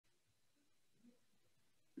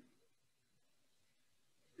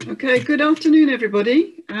Okay, good afternoon,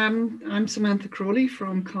 everybody. I'm Samantha Crawley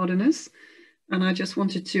from Cardinus, and I just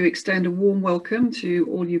wanted to extend a warm welcome to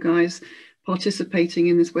all you guys participating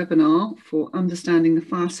in this webinar for Understanding the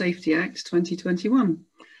Fire Safety Act 2021.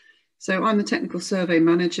 So I'm the Technical Survey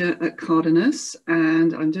Manager at Cardinus,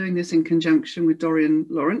 and I'm doing this in conjunction with Dorian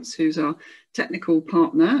Lawrence, who's our technical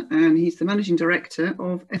partner, and he's the Managing Director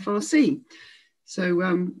of FRC.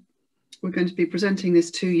 So we're going to be presenting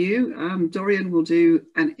this to you. Dorian will do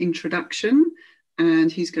an introduction,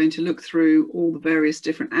 and he's going to look through all the various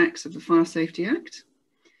different acts of the Fire Safety Act.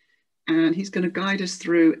 And he's going to guide us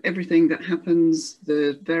through everything that happens,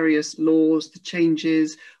 the various laws, the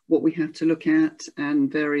changes, what we have to look at,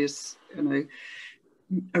 and various,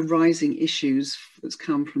 arising issues that's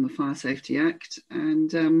come from the Fire Safety Act.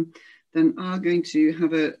 And then I'm going to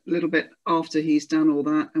have a little bit after he's done all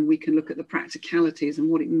that, and we can look at the practicalities and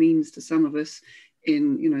what it means to some of us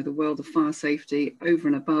in, the world of fire safety over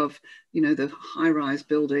and above, the high-rise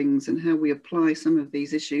buildings, and how we apply some of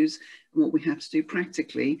these issues and what we have to do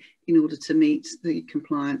practically in order to meet the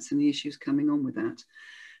compliance and the issues coming on with that.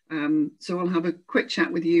 So I'll have a quick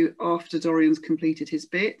chat with you after Dorian's completed his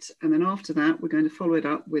bit, and then after that we're going to follow it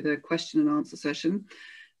up with a question and answer session.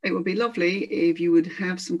 It would be lovely if you would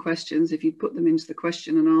have some questions, if you'd put them into the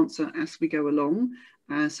question and answer as we go along.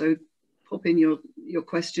 So pop in your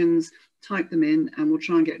questions, type them in, and we'll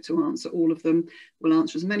try and get to answer all of them. We'll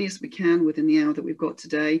answer as many as we can within the hour that we've got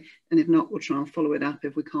today. And if not, we'll try and follow it up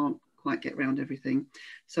if we can't quite get around everything.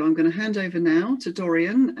 So I'm going to hand over now to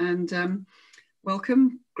Dorian, and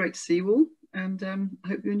welcome. Great to see you all. And I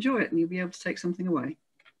hope you enjoy it and you'll be able to take something away.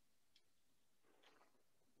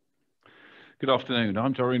 Good afternoon.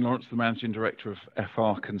 I'm Dorian Lawrence, the Managing Director of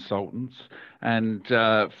FR Consultants. And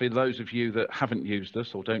for those of you that haven't used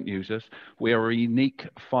us or don't use us, we are a unique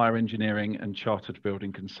fire engineering and chartered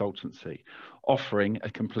building consultancy, offering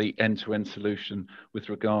a complete end-to-end solution with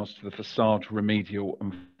regards to the facade, remedial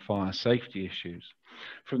and fire safety issues.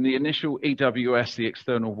 From the initial EWS, the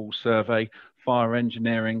external wall survey, fire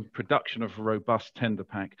engineering, production of a robust tender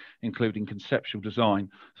pack, including conceptual design,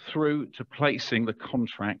 through to placing the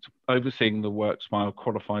contract, overseeing the works by a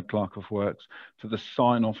qualified clerk of works, to the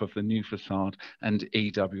sign-off of the new facade and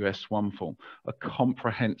EWS 1 form, a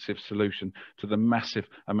comprehensive solution to the massive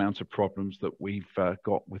amount of problems that we've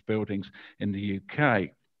got with buildings in the UK.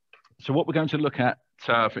 So what we're going to look at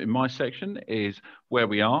in my section is where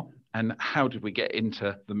we are and how did we get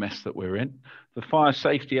into the mess that we're in, the Fire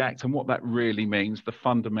Safety Act and what that really means, the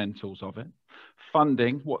fundamentals of it,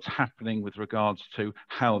 funding, what's happening with regards to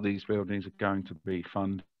how these buildings are going to be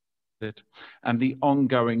funded, and the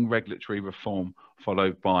ongoing regulatory reform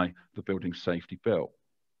followed by the Building Safety Bill.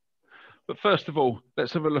 But first of all,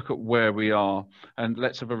 let's have a look at where we are and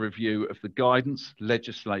let's have a review of the guidance,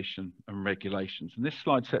 legislation and regulations. And this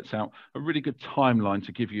slide sets out a really good timeline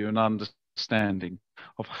to give you an understanding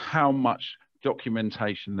of how much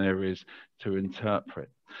documentation there is to interpret.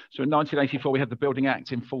 So in 1984, we had the Building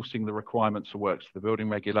Act enforcing the requirements for works, the building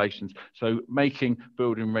regulations, so making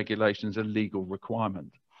building regulations a legal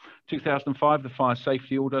requirement. 2005, the Fire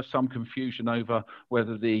Safety Order, some confusion over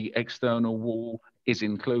whether the external wall is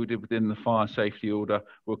included within the Fire Safety Order.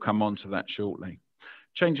 We'll come on to that shortly.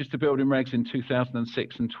 Changes to building regs in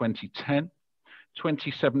 2006 and 2010.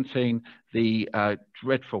 2017, the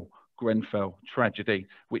dreadful Grenfell tragedy,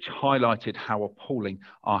 which highlighted how appalling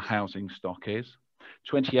our housing stock is.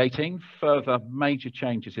 2018, further major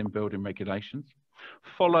changes in building regulations,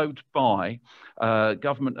 followed by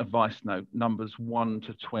government advice note numbers 1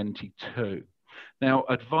 to 22. Now,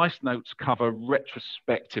 advice notes cover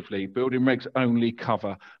retrospectively, building regs only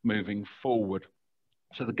cover moving forward.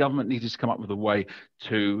 So the government needed to come up with a way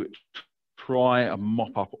to try and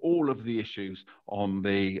mop up all of the issues on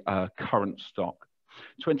the current stock.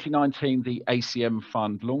 2019, the ACM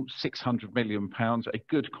fund launched, £600 million, a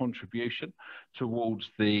good contribution towards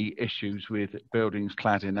the issues with buildings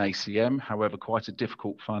clad in ACM, however, quite a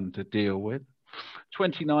difficult fund to deal with.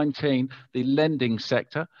 2019, the lending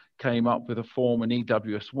sector came up with a form, an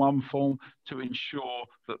EWS 1 form, to ensure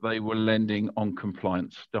that they were lending on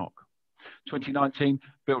compliant stock. 2019,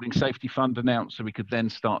 Building Safety Fund announced, so we could then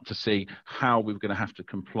start to see how we were going to have to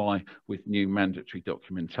comply with new mandatory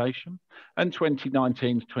documentation. And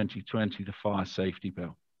 2019 to 2020, the Fire Safety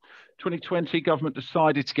Bill. 2020, government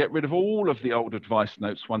decided to get rid of all of the old advice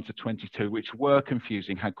notes 1 to 22, which were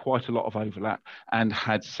confusing, had quite a lot of overlap and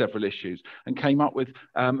had several issues, and came up with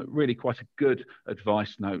really quite a good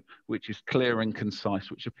advice note, which is clear and concise,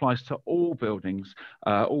 which applies to all buildings,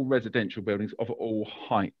 all residential buildings of all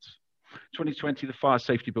heights. 2020, the Fire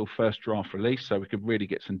Safety Bill first draft release, so we could really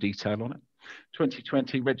get some detail on it.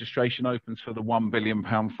 2020, registration opens for the £1 billion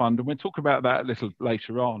fund, and we'll talk about that a little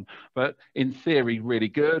later on. But in theory, really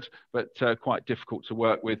good, but quite difficult to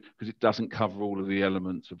work with because it doesn't cover all of the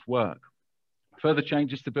elements of work. Further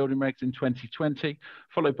changes to building regs in 2020,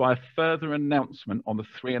 followed by a further announcement on the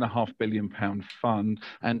 £3.5 billion fund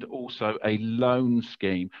and also a loan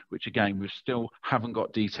scheme, which again, we still haven't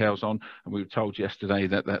got details on. And we were told yesterday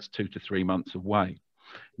that that's 2 to 3 months away.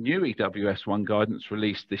 New EWS1 guidance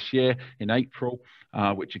released this year in April,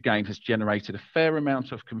 which again has generated a fair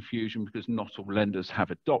amount of confusion because not all lenders have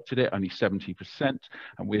adopted it, only 70%, and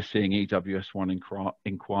we're seeing EWS1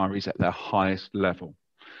 inquiries at their highest level.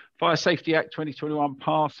 Fire Safety Act 2021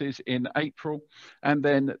 passes in April, and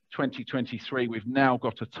then 2023, we've now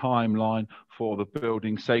got a timeline for the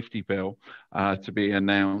Building Safety Bill to be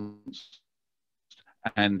announced,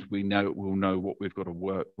 and we'll know what we've got to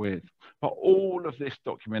work with. But all of this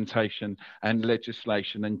documentation and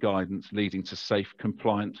legislation and guidance leading to safe,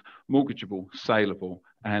 compliant, mortgageable, saleable,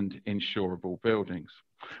 and insurable buildings.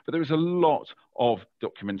 But there is a lot of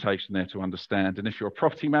documentation there to understand. And if you're a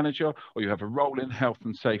property manager or you have a role in health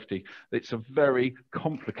and safety, it's a very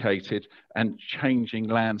complicated and changing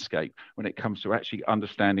landscape when it comes to actually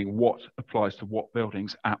understanding what applies to what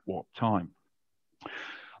buildings at what time.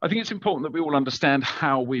 I think it's important that we all understand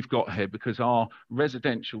how we've got here because our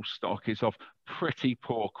residential stock is of pretty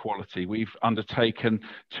poor quality. We've undertaken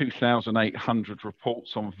 2,800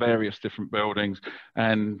 reports on various different buildings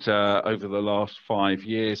and over the last 5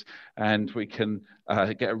 years, and we can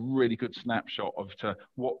get a really good snapshot of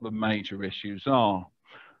what the major issues are.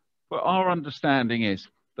 But our understanding is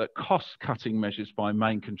that cost-cutting measures by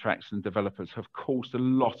main contractors and developers have caused a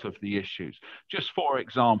lot of the issues. Just for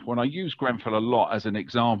example, and I use Grenfell a lot as an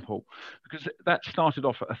example, because that started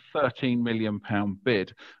off at a £13 million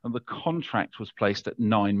bid, and the contract was placed at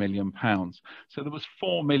 £9 million. So there was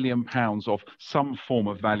 £4 million of some form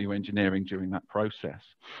of value engineering during that process.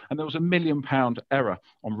 And there was a £1 million error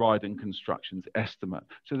on Ryden Construction's estimate.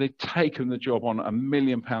 So they'd taken the job on £1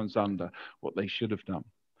 million under what they should have done.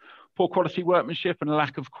 Poor quality workmanship and a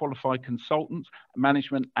lack of qualified consultants,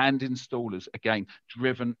 management and installers, again,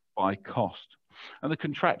 driven by cost. And the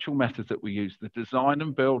contractual methods that we use, the design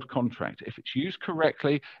and build contract, if it's used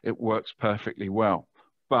correctly, it works perfectly well.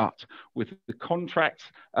 But with the contracts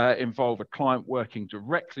involve a client working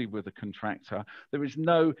directly with a contractor, there is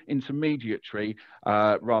no intermediary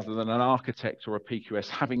rather than an architect or a PQS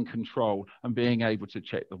having control and being able to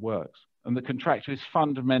check the works. And the contractor is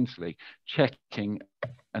fundamentally checking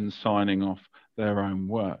and signing off their own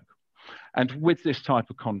work. And with this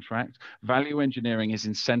type of contract, value engineering is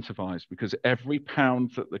incentivized because every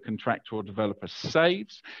pound that the contractor or developer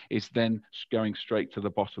saves is then going straight to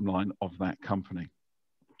the bottom line of that company.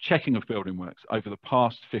 Checking of building works over the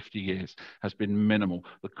past 50 years has been minimal.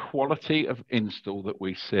 The quality of install that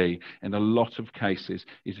we see in a lot of cases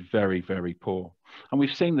is very, very poor. And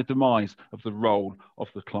we've seen the demise of the role of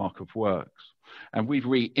the clerk of works. And we've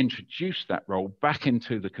reintroduced that role back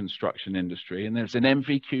into the construction industry. And there's an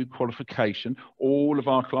MVQ qualification all of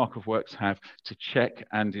our clerk of works have to check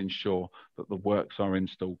and ensure that the works are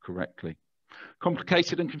installed correctly.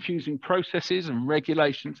 Complicated and confusing processes and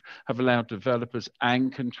regulations have allowed developers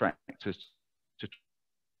and contractors to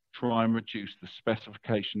try and reduce the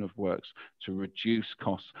specification of works to reduce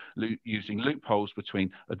costs using loopholes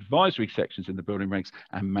between advisory sections in the building regs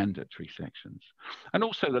and mandatory sections. And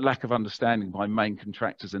also the lack of understanding by main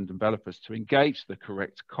contractors and developers to engage the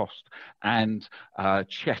correct cost and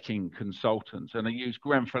checking consultants. And I use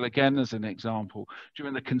Grenfell again as an example.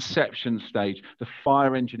 During the conception stage, the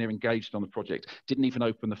fire engineer engaged on the project didn't even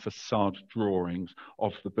open the facade drawings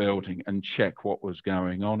of the building and check what was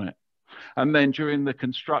going on it. And then during the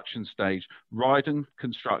construction stage, Ryden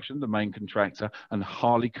Construction, the main contractor, and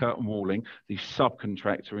Harley Curtain Walling, the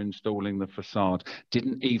subcontractor installing the facade,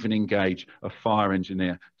 didn't even engage a fire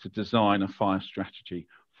engineer to design a fire strategy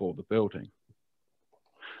for the building.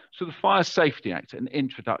 So the Fire Safety Act, an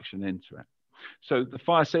introduction into it. So the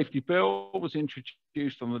Fire Safety Bill was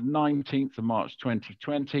introduced on the 19th of March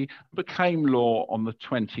 2020, became law on the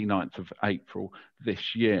 29th of April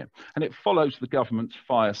this year, and it follows the government's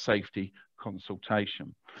fire safety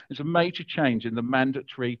consultation. It's a major change in the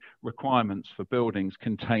mandatory requirements for buildings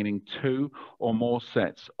containing 2 or more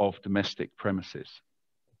sets of domestic premises.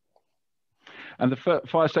 And the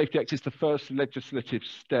Fire Safety Act is the first legislative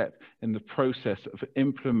step in the process of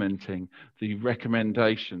implementing the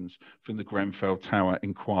recommendations from the Grenfell Tower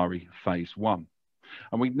Inquiry Phase 1.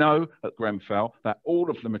 And we know at Grenfell that all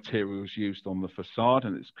of the materials used on the facade,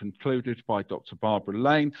 and it's concluded by Dr. Barbara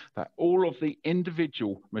Lane, that all of the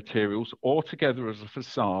individual materials all together as a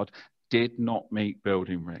facade did not meet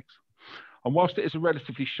building regs. And whilst it is a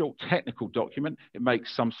relatively short technical document, it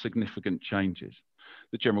makes some significant changes.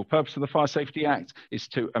 The general purpose of the Fire Safety Act is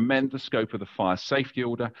to amend the scope of the fire safety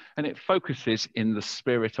order, and it focuses in the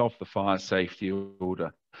spirit of the fire safety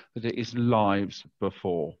order that it is lives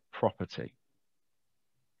before property.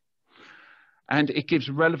 And it gives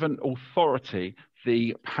relevant authority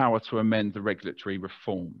the power to amend the regulatory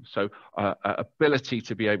reform. So ability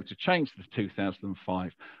to be able to change the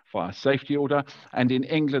 2005 fire safety order. And in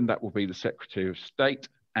England, that will be the Secretary of State.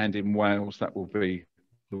 And in Wales, that will be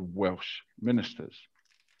the Welsh ministers.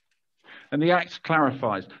 And the Act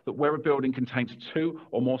clarifies that where a building contains 2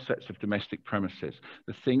 or more sets of domestic premises,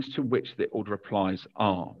 the things to which the order applies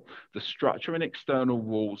are the structure and external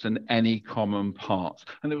walls and any common parts.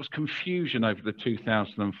 And there was confusion over the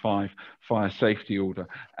 2005 fire safety order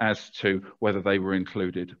as to whether they were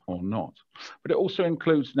included or not. But it also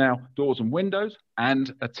includes now doors and windows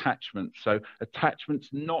and attachments. So attachments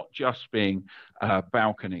not just being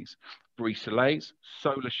balconies. Brise-soleils,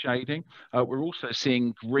 solar shading. We're also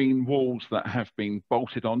seeing green walls that have been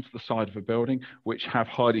bolted onto the side of a building, which have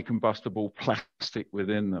highly combustible plastic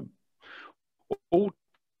within them. All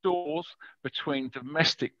doors between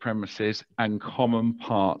domestic premises and common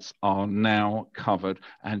parts are now covered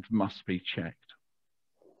and must be checked.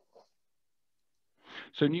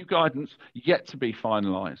 So new guidance yet to be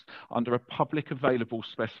finalised under a public available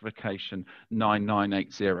specification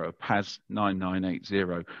 9980, PAS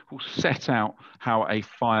 9980, will set out how a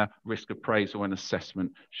fire risk appraisal and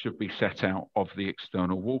assessment should be set out of the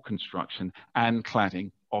external wall construction and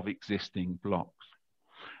cladding of existing blocks.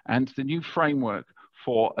 And the new framework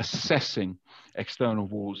for assessing external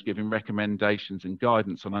walls, giving recommendations and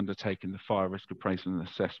guidance on undertaking the fire risk appraisal and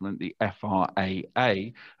assessment, the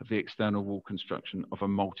FRAA, of the external wall construction of a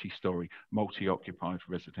multi-storey, multi-occupied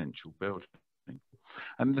residential building.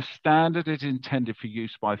 And the standard is intended for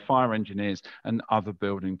use by fire engineers and other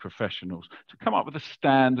building professionals to come up with a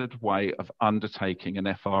standard way of undertaking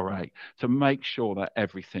an FRA to make sure that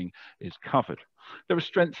everything is covered. There are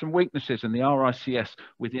strengths and weaknesses, and the RICS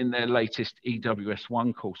within their latest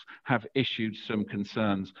EWS1 course have issued some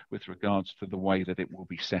concerns with regards to the way that it will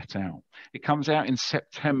be set out. It comes out in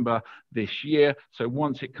September this year, so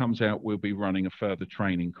once it comes out, we'll be running a further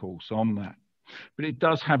training course on that. But it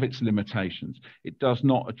does have its limitations. It does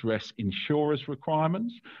not address insurers'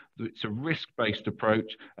 requirements. It's a risk-based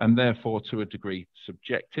approach and therefore to a degree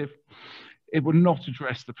subjective. It will not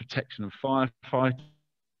address the protection of firefighters,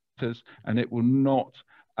 and it will not,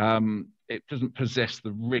 it doesn't possess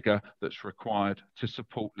the rigour that's required to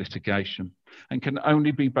support litigation and can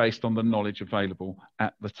only be based on the knowledge available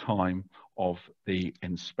at the time of the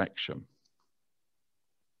inspection.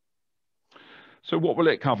 So what will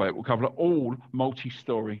it cover? It will cover all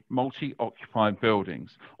multi-storey, multi-occupied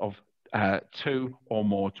buildings of 2 or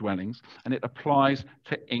more dwellings, and it applies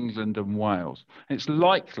to England and Wales. And it's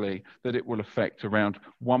likely that it will affect around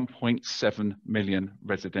 1.7 million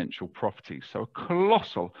residential properties. So a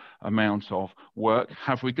colossal amount of work.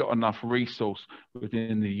 Have we got enough resource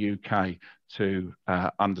within the UK to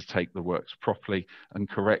undertake the works properly and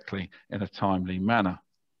correctly in a timely manner?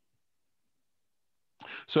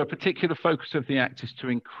 So a particular focus of the Act is to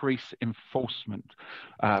increase enforcement,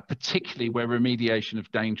 particularly where remediation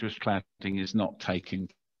of dangerous cladding is not taking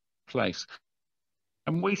place.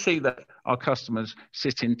 And we see that our customers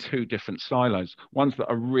sit in 2 different silos, ones that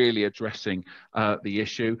are really addressing the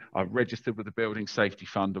issue, are registered with the Building Safety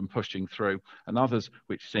Fund and pushing through, and others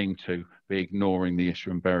which seem to be ignoring the issue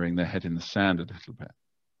and burying their head in the sand a little bit.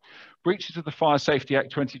 Breaches of the Fire Safety Act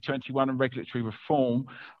 2021 and regulatory reform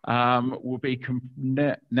will be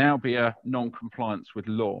now be a non-compliance with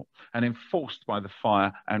law and enforced by the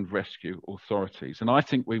fire and rescue authorities. And I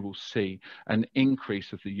think we will see an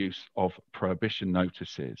increase of the use of prohibition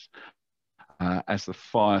notices as the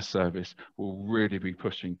fire service will really be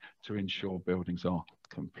pushing to ensure buildings are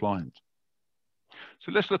compliant.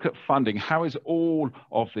 So let's look at funding. How is all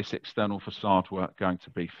of this external facade work going to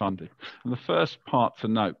be funded? And the first part to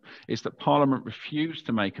note is that Parliament refused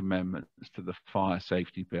to make amendments to the Fire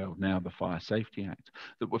Safety Bill, now the Fire Safety Act,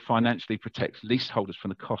 that would financially protect leaseholders from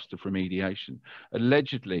the cost of remediation,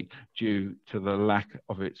 allegedly due to the lack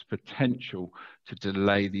of its potential to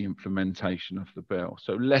delay the implementation of the bill.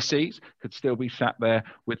 So lessees could still be sat there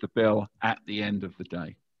with the bill at the end of the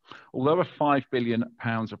day. Although a £5 billion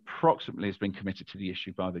approximately has been committed to the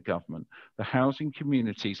issue by the government, the Housing,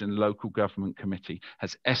 Communities and Local Government Committee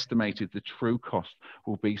has estimated the true cost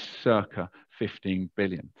will be circa 15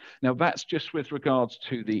 billion. Now that's just with regards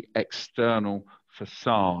to the external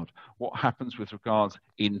facade. What happens with regards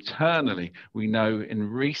internally? We know in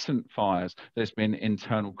recent fires there's been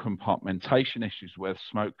internal compartmentation issues where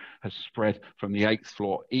smoke has spread from the 8th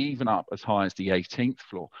floor even up as high as the 18th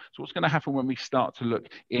floor. So what's going to happen when we start to look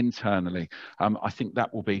internally? I think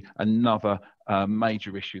that will be another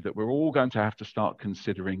major issue that we're all going to have to start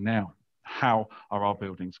considering now. How are our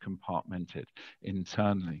buildings compartmented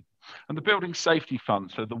internally? And the Building Safety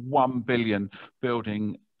Fund, so the 1 billion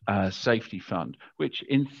building safety fund, which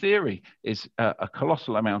in theory is a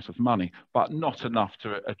colossal amount of money, but not enough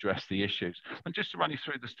to address the issues. And just to run you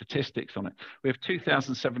through the statistics on it, we have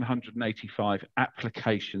 2,785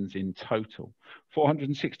 applications in total.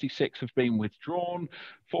 466 have been withdrawn,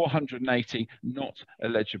 480 not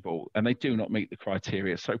eligible, and they do not meet the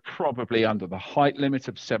criteria. So probably under the height limit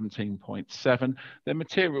of 17.7, their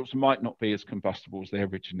materials might not be as combustible as they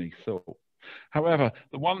originally thought. However,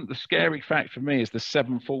 the scary fact for me is the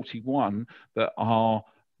 741 that are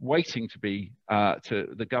waiting to be,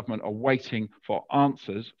 the government are waiting for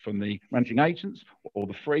answers from the managing agents or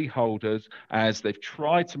the freeholders as they've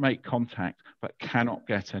tried to make contact but cannot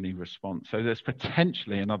get any response. So there's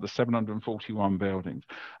potentially another 741 buildings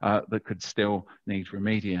that could still need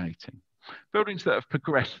remediating. Buildings that have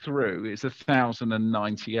progressed through is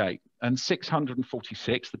 1,098, and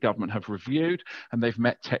 646 the government have reviewed and they've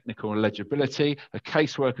met technical eligibility. A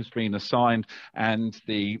caseworker has been assigned and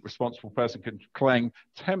the responsible person can claim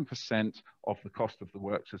 10% of the cost of the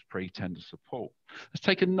works as pre-tender support. It's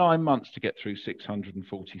taken 9 months to get through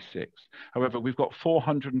 646. However, we've got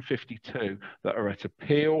 452 that are at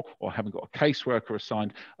appeal or haven't got a caseworker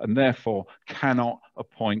assigned and therefore cannot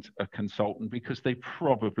appoint a consultant because they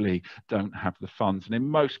probably don't have the funds. And in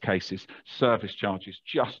most cases, service charges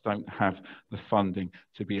just don't have the funding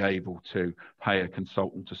to be able to pay a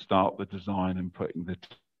consultant to start the design and putting the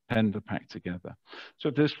tender pack together. So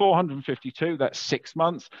if there's 452, that's 6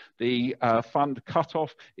 months. The fund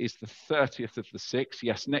cutoff is the 30th of the 6th.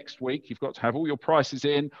 Yes, next week, you've got to have all your prices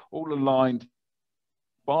in, all aligned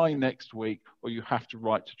by next week, or you have to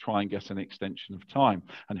write to try and get an extension of time.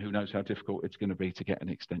 And who knows how difficult it's going to be to get an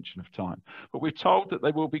extension of time. But we're told that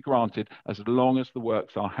they will be granted as long as the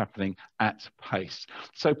works are happening at pace.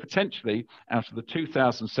 So potentially, out of the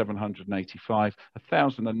 2,785,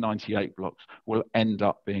 1,098 blocks will end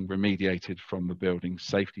up being remediated from the Building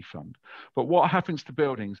Safety Fund. But what happens to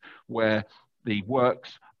buildings where the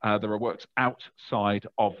works, there are works outside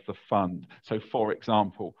of the fund? So for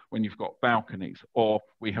example, when you've got balconies, or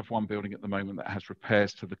we have one building at the moment that has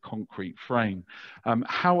repairs to the concrete frame,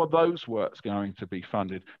 how are those works going to be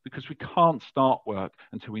funded? Because we can't start work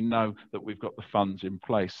until we know that we've got the funds in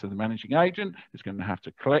place. So the managing agent is going to have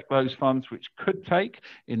to collect those funds, which could take,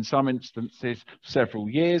 in some instances, several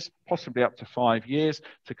years, possibly up to 5 years,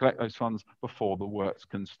 to collect those funds before the works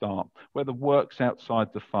can start, where the works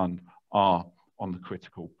outside the fund are on the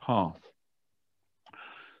critical path.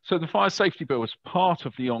 So the Fire Safety Bill is part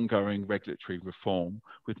of the ongoing regulatory reform,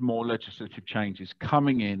 with more legislative changes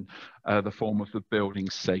coming in the form of the Building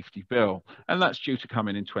Safety Bill, and that's due to come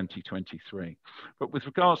in 2023. But with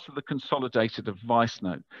regards to the Consolidated Advice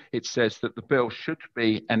Note, it says that the bill should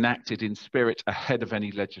be enacted in spirit ahead of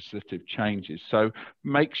any legislative changes. So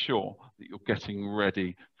make sure that you're getting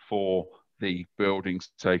ready for the Building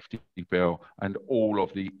Safety Bill and all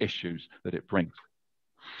of the issues that it brings.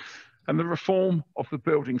 And the reform of the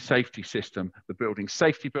building safety system, the Building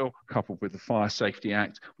Safety Bill, coupled with the Fire Safety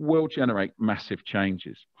Act, will generate massive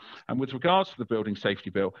changes. And with regards to the Building Safety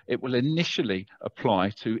Bill, it will initially apply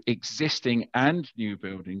to existing and new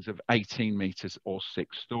buildings of 18 metres or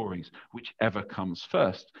 6 stories, whichever comes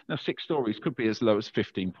first. Now, 6 stories could be as low as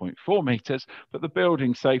 15.4 metres, but the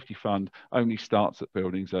Building Safety Fund only starts at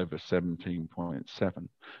buildings over 17.7.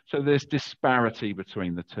 So there's disparity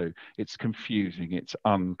between the two. It's confusing, it's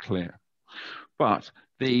unclear. But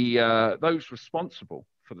those responsible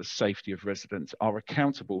for the safety of residents are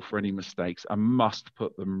accountable for any mistakes and must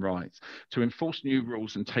put them right, to enforce new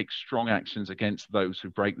rules and take strong actions against those who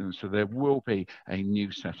break them. So there will be a new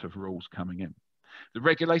set of rules coming in. The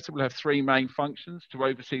regulator will have 3 main functions: to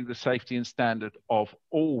oversee the safety and standard of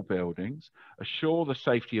all buildings, assure the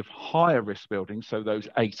safety of higher risk buildings, so those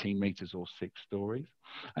 18 metres or 6 stories,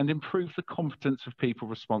 and improve the competence of people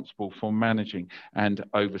responsible for managing and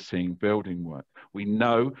overseeing building work. We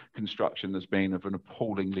know construction has been of an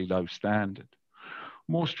appallingly low standard.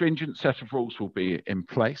 More stringent set of rules will be in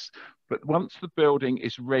place, But once the building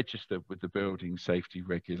is registered with the building safety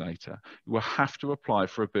regulator, you will have to apply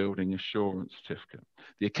for a building assurance certificate.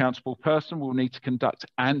 The accountable person will need to conduct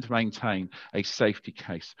and maintain a safety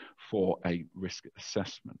case for a risk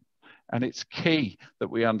assessment. And it's key that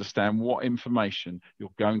we understand what information you're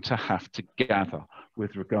going to have to gather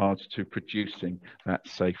with regards to producing that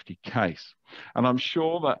safety case. And I'm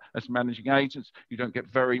sure that as managing agents, you don't get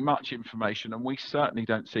very much information, and we certainly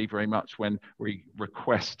don't see very much when we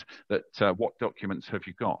request that what documents have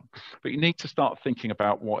you got. But you need to start thinking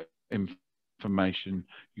about what information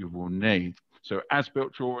you will need. So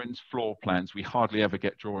as-built drawings, floor plans, we hardly ever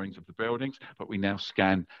get drawings of the buildings, but we now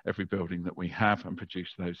scan every building that we have and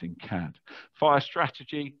produce those in CAD. Fire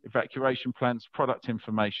strategy, evacuation plans, product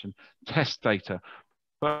information, test data,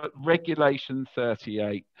 but Regulation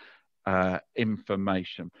 38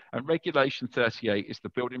 information. And Regulation 38 is the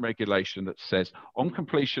building regulation that says on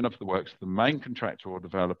completion of the works, the main contractor or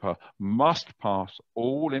developer must pass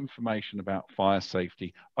all information about fire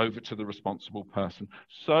safety over to the responsible person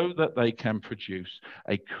so that they can produce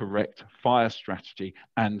a correct fire strategy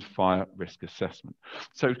and fire risk assessment.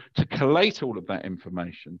 So to collate all of that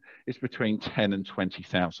information is between £10,000 and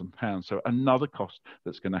 £20,000. So another cost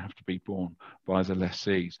that's going to have to be borne by the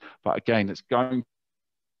lessees. But again, it's going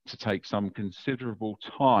to take some considerable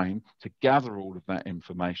time to gather all of that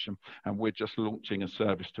information, and we're just launching a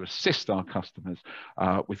service to assist our customers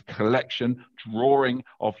with collection, drawing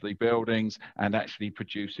of the buildings, and actually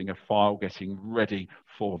producing a file, getting ready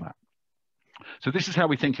for that. So this is how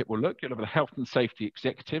we think it will look. You'll have a health and safety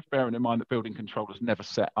executive, bearing in mind that building control has never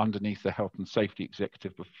sat underneath the health and safety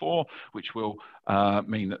executive before, which will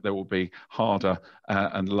mean that there will be harder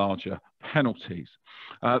and larger penalties.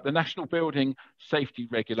 The National Building Safety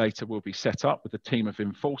Regulator will be set up with a team of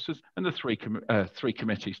enforcers and the three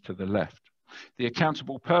committees to the left. The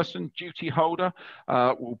accountable person, duty holder,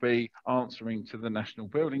 will be answering to the National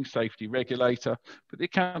Building Safety Regulator, but the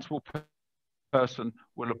accountable person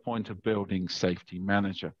will appoint a building safety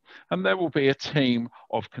manager. And there will be a team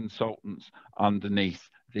of consultants underneath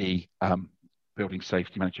the building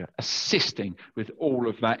safety manager, assisting with all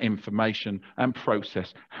of that information and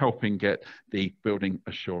process, helping get the building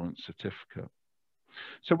assurance certificate.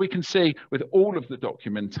 So we can see with all of the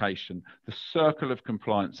documentation, the circle of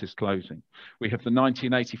compliance is closing. We have the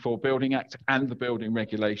 1984 Building Act and the building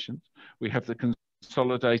regulations. We have the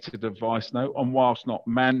consolidated advice note, and whilst not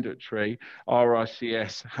mandatory,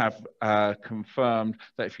 RICS have confirmed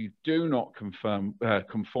that if you do not conform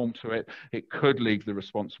to it, it could leave the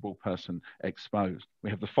responsible person exposed.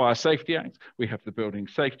 We have the Fire Safety Act, we have the Building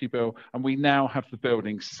Safety Bill, and we now have the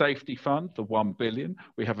Building Safety Fund, the 1 billion.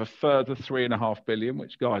 We have a further 3.5 billion,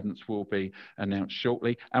 which guidance will be announced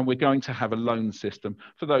shortly, and we're going to have a loan system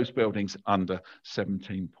for those buildings under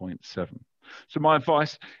 17.7. So my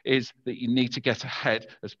advice is that you need to get ahead,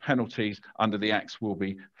 as penalties under the Acts will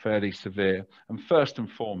be fairly severe. And first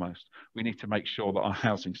and foremost, we need to make sure that our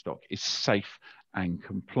housing stock is safe and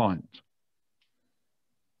compliant.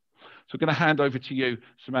 So I'm going to hand over to you,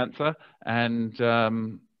 Samantha, and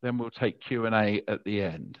then we'll take Q&A at the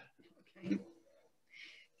end. Okay.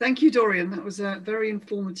 Thank you, Dorian. That was a very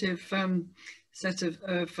informative set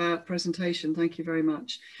of presentation. Thank you very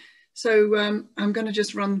much. So I'm going to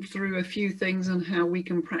just run through a few things on how we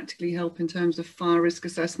can practically help in terms of fire risk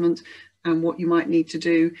assessment and what you might need to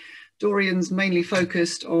do. Dorian's mainly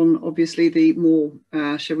focused on obviously the more,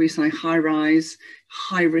 shall we say, high-rise,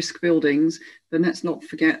 high-risk buildings, but let's not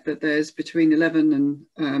forget that there's between 11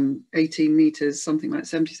 and 18 metres, something like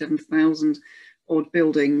 77,000 odd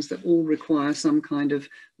buildings that all require some kind of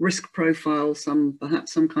risk profile,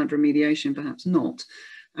 perhaps some kind of remediation, perhaps not.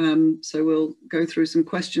 So we'll go through some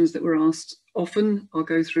questions that were asked often. I'll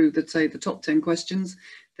go through the top 10 questions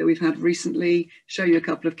that we've had recently, show you a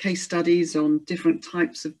couple of case studies on different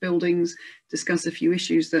types of buildings, discuss a few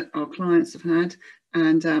issues that our clients have had,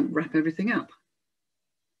 and wrap everything up.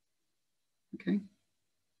 Okay.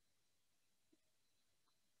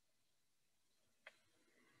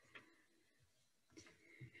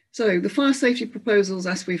 So the fire safety proposals,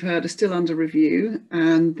 as we've heard, are still under review,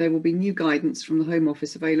 and there will be new guidance from the Home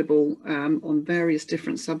Office available on various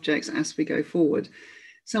different subjects as we go forward.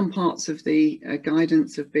 Some parts of the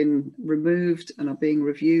guidance have been removed and are being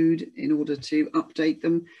reviewed in order to update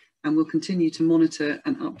them, and we'll continue to monitor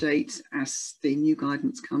and update as the new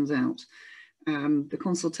guidance comes out. The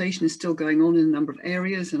consultation is still going on in a number of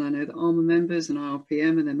areas, and I know that ARMA members and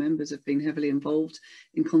RPM and their members have been heavily involved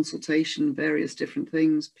in consultation, various different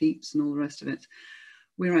things, PEEPs and all the rest of it.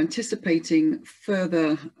 We're anticipating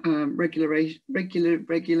further regulation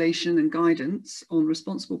and guidance on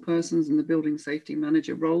responsible persons and the building safety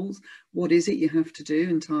manager roles. What is it you have to do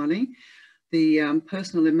entirely? The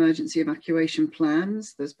personal emergency evacuation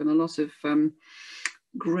plans. There's been a lot of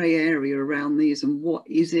grey area around these, and what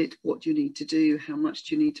is it? What do you need to do? How much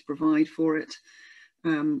do you need to provide for it?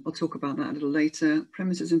 I'll talk about that a little later.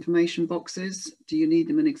 Premises information boxes. Do you need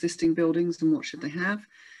them in existing buildings, and what should they have?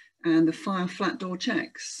 And the fire flat door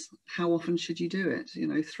checks. How often should you do it? You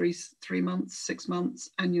know, 3 months, 6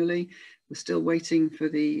 months, annually. We're still waiting for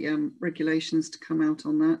the regulations to come out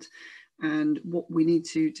on that, and what we need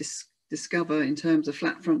to discover in terms of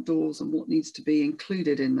flat front doors and what needs to be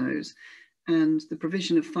included in those, and the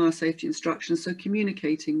provision of fire safety instructions. So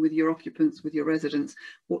communicating with your occupants, with your residents,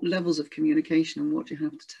 what levels of communication and what you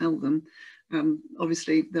have to tell them.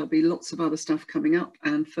 Obviously, there'll be lots of other stuff coming up,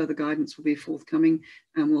 and further guidance will be forthcoming,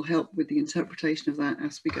 and will help with the interpretation of that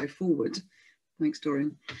as we go forward. Thanks,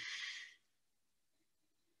 Dorian.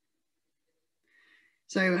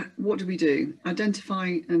 So what do we do?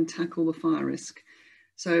 Identify and tackle the fire risk.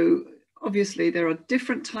 So obviously there are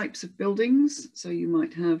different types of buildings. So you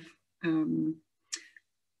might have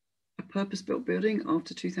a purpose-built building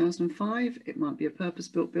after 2005. It might be a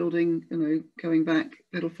purpose-built building, you know, going back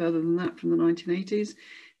a little further than that, from the 1980s.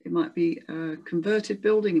 It might be a converted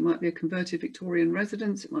building. It might be a converted Victorian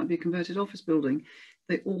residence. It might be a converted office building.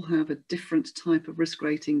 They all have a different type of risk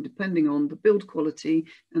rating depending on the build quality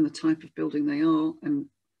and the type of building they are, and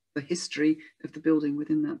the history of the building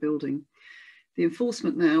within that building. The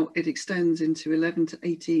enforcement now, it extends into 11 to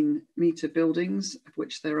 18 metre buildings, of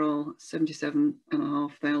which there are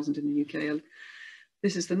 77,500 in the UK.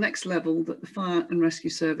 This is the next level that the Fire and Rescue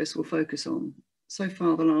Service will focus on. So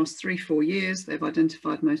far, the last 3-4 years, they've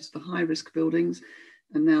identified most of the high risk buildings,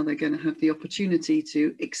 and now they're going to have the opportunity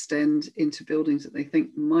to extend into buildings that they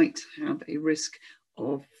think might have a risk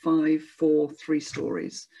of 5, 4, 3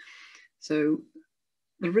 stories. So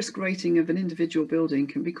the risk rating of an individual building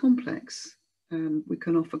can be complex. We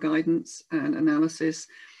can offer guidance and analysis.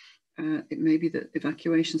 It may be that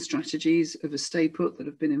evacuation strategies of a stay put that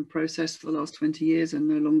have been in process for the last 20 years are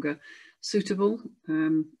no longer suitable.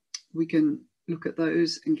 We can look at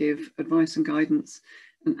those and give advice and guidance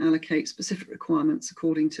and allocate specific requirements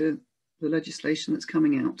according to the legislation that's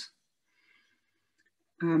coming out.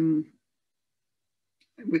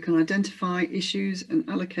 We can identify issues and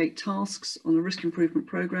allocate tasks on a risk improvement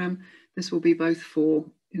programme. This will be both for,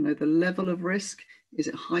 you know, the level of risk, is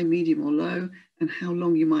it high, medium or low, and how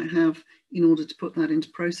long you might have in order to put that into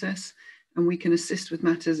process. And we can assist with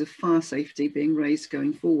matters of fire safety being raised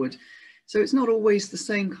going forward. So it's not always the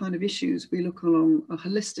same kind of issues. We look along a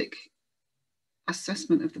holistic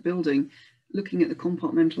assessment of the building, looking at the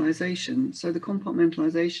compartmentalisation. So the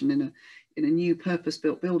compartmentalisation in a new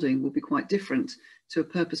purpose-built building will be quite different to a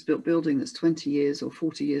purpose-built building that's 20 years or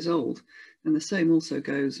 40 years old. And the same also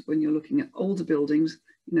goes when you're looking at older buildings,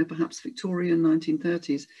 you know, perhaps Victorian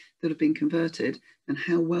 1930s that have been converted, and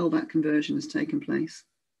how well that conversion has taken place.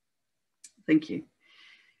 Thank you.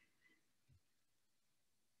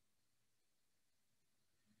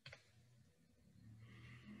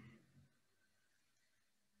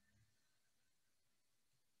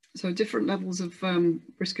 So different levels of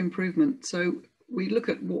risk improvement. So we look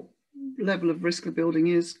at what level of risk the building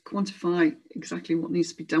is, quantify exactly what needs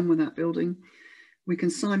to be done with that building. We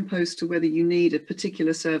can signpost to whether you need a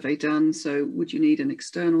particular survey done. So would you need an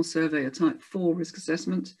external survey, a type 4 risk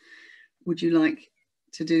assessment? Would you like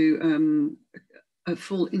to do a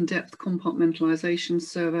full in-depth compartmentalisation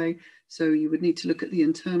survey? So you would need to look at the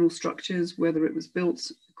internal structures, whether it was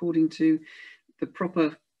built according to the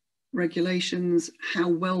proper regulations, how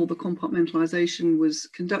well the compartmentalisation was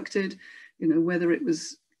conducted, you know, whether it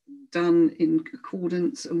was done in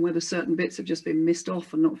accordance and whether certain bits have just been missed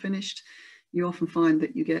off and not finished. You often find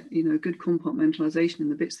that you get, you know, good compartmentalisation in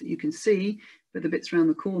the bits that you can see, but the bits around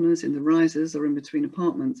the corners in the risers or in between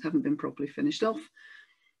apartments haven't been properly finished off.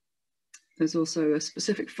 There's also a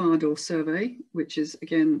specific fire door survey, which is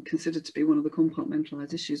again considered to be one of the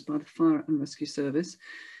compartmentalised issues by the Fire and Rescue Service.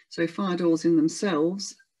 So fire doors in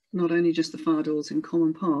themselves, not only just the fire doors in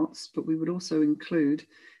common parts, but we would also include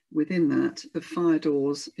within that the fire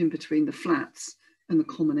doors in between the flats and the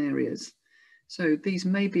common areas. So these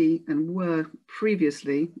may be, and were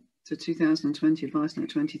previously to 2020 Advice Note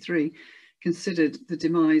 23, considered the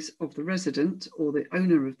demise of the resident or the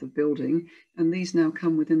owner of the building, and these now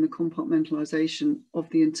come within the compartmentalisation of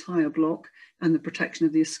the entire block and the protection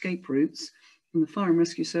of the escape routes. And the Fire and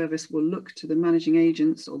Rescue Service will look to the managing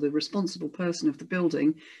agents or the responsible person of the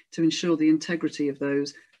building to ensure the integrity of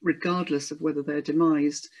those, regardless of whether they're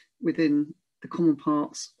demised within the common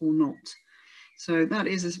parts or not. So that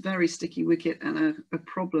is a very sticky wicket and a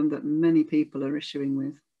problem that many people are issuing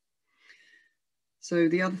with. So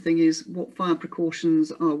the other thing is what fire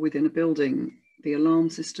precautions are within a building, the alarm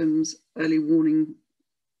systems, early warning,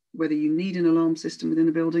 whether you need an alarm system within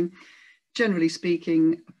a building. Generally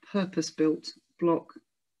speaking, a purpose-built block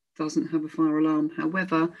doesn't have a fire alarm.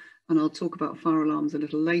 However, and I'll talk about fire alarms a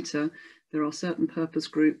little later, there are certain purpose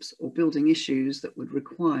groups or building issues that would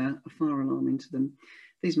require a fire alarm into them.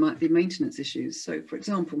 These might be maintenance issues. So for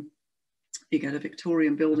example, you get a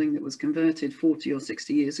Victorian building that was converted 40 or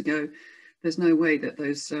 60 years ago. There's no way that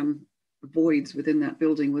those voids within that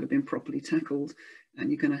building would have been properly tackled. And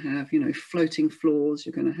you're going to have, you know, floating floors,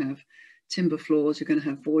 you're going to have timber floors, you're going to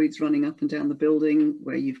have voids running up and down the building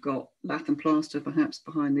where you've got lath and plaster perhaps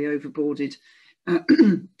behind the overboarded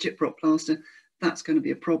gyprock plaster. That's going to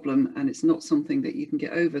be a problem, and it's not something that you can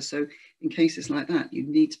get over. So in cases like that, you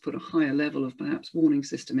need to put a higher level of perhaps warning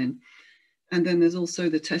system in. And then there's also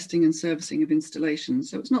the testing and servicing of installations.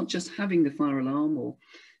 So it's not just having the fire alarm or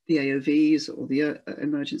the AOVs or the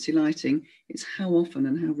emergency lighting, it's how often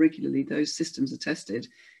and how regularly those systems are tested.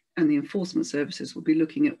 And the enforcement services will be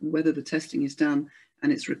looking at whether the testing is done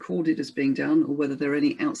and it's recorded as being done, or whether there are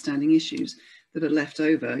any outstanding issues that are left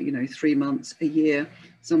over, you know, 3 months, a year.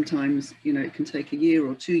 Sometimes, you know, it can take a year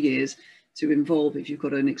or 2 years to involve if you've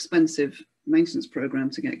got an expensive maintenance program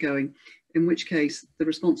to get going, in which case the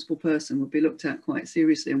responsible person would be looked at quite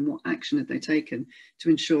seriously and what action had they taken to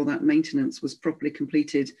ensure that maintenance was properly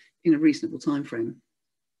completed in a reasonable time frame.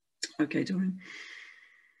 Okay, Dorian.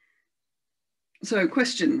 So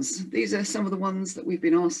questions, these are some of the ones that we've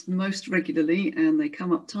been asked most regularly, and they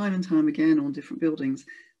come up time and time again on different buildings.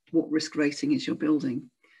 What risk rating is your building?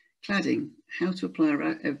 Cladding, how to apply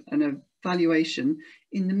an evaluation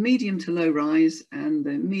in the medium to low rise and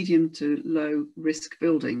the medium to low risk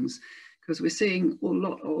buildings, because we're seeing a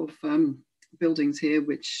lot of buildings here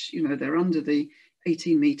which, you know, they're under the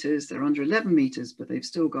 18 metres, they're under 11 metres, but they've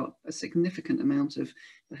still got a significant amount of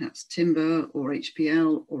perhaps timber or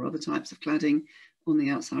HPL or other types of cladding on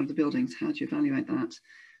the outside of the buildings. How do you evaluate that?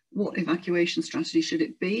 What evacuation strategy should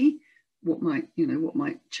it be? What might, you know, what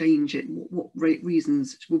might change it? What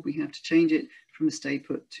reasons would we have to change it from a stay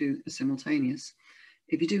put to a simultaneous?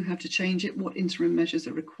 If you do have to change it, what interim measures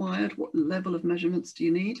are required? What level of measurements do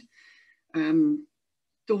you need?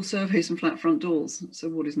 Door surveys and flat front doors. So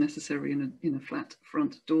what is necessary in a flat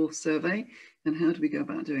front door survey, and how do we go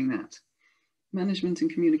about doing that? Management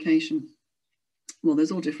and communication. Well,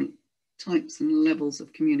 there's all different types and levels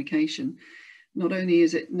of communication. Not only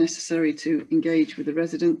is it necessary to engage with the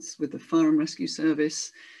residents, with the fire and rescue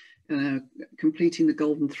service, completing the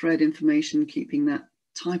golden thread information, keeping that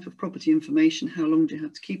type of property information, how long do you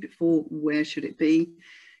have to keep it for, where should it be?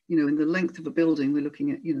 You know, in the length of a building, we're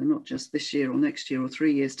looking at, you know, not just this year or next year or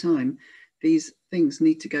 3 years' time. These things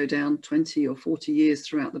need to go down 20 or 40 years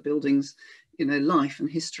throughout the building's, you know, life and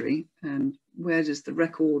history. And where does the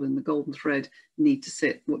record and the golden thread need to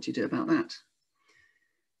sit? What do you do about that?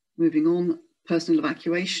 Moving on, personal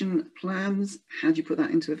evacuation plans. How do you put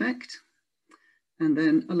that into effect? And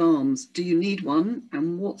then alarms. Do you need one?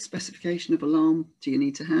 And what specification of alarm do you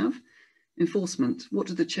need to have? Enforcement. What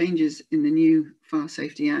do the changes in the new Fire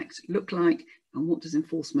Safety Act look like? And what does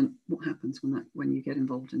enforcement, what happens when you get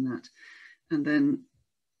involved in that? And then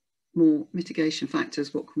more mitigation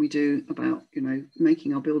factors. What can we do about, you know,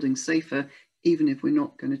 making our buildings safer, even if we're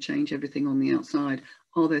not going to change everything on the outside?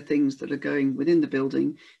 Are there things that are going within the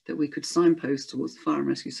building that we could signpost towards the fire and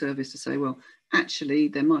rescue service to say, well, actually,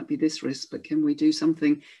 there might be this risk, but can we do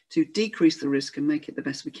something to decrease the risk and make it the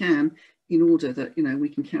best we can in order that, you know, we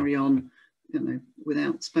can carry on, you know,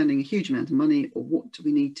 without spending a huge amount of money? Or what do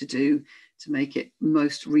we need to do to make it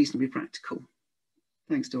most reasonably practical?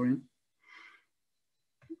 Thanks, Dorian.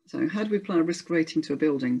 So how do we apply a risk rating to a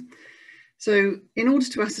building? So in order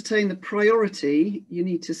to ascertain the priority, you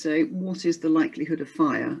need to say, what is the likelihood of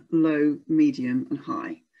fire? Low, medium, and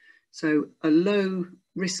high. So a low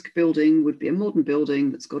risk building would be a modern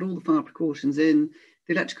building that's got all the fire precautions in,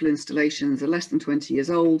 the electrical installations are less than 20 years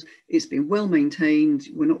old, it's been well maintained,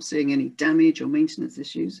 we're not seeing any damage or maintenance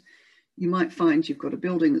issues. You might find you've got a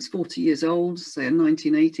building that's 40 years old, say a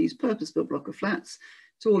 1980s purpose-built block of flats.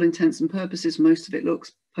 To all intents and purposes, most of it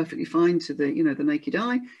looks perfectly fine to the, you know, the naked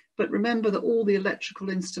eye. But remember that all the electrical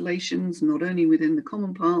installations, not only within the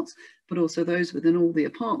common parts, but also those within all the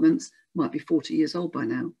apartments, might be 40 years old by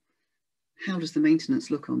now. How does the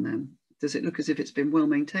maintenance look on them? Does it look as if it's been well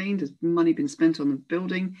maintained? Has money been spent on the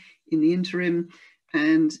building in the interim?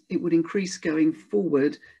 And it would increase going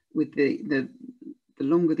forward with the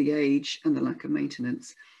longer the age and the lack of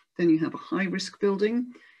maintenance. Then you have a high risk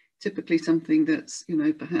building. typically something that's, you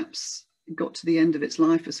know, perhaps got to the end of its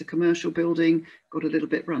life as a commercial building, got a little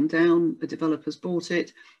bit run down, the developers bought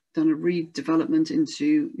it, done a redevelopment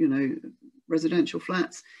into, you know, residential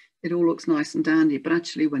flats. It all looks nice and dandy, but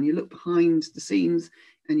actually when you look behind the scenes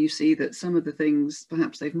and you see that some of the things,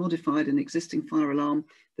 perhaps they've modified an existing fire alarm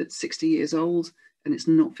that's 60 years old and it's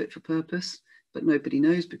not fit for purpose, but nobody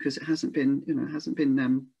knows because it hasn't been, you know, hasn't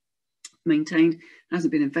been maintained,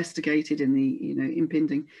 hasn't been investigated in the, you know,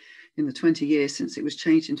 impending in the 20 years since it was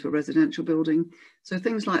changed into a residential building. So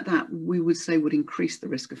things like that, we would say would increase the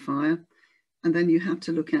risk of fire. And then you have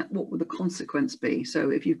to look at what would the consequence be.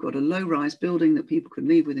 So if you've got a low-rise building that people can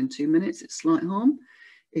leave within 2 minutes, it's slight harm.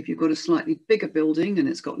 If you've got a slightly bigger building and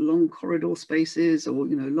it's got long corridor spaces or,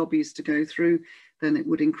 you know, lobbies to go through, then it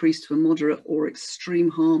would increase to a moderate or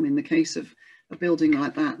extreme harm in the case of a building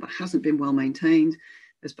like that that hasn't been well maintained.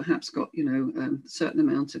 Has perhaps got, you know, a certain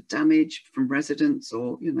amount of damage from residents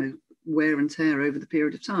or, you know, wear and tear over the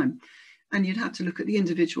period of time. And you'd have to look at the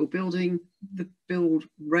individual building, the build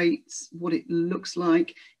rates, what it looks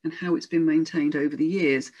like and how it's been maintained over the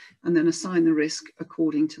years, and then assign the risk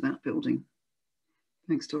according to that building.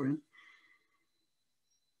 Thanks, Dorian.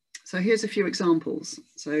 So here's a few examples.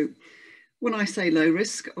 So when I say low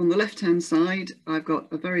risk, on the left-hand side, I've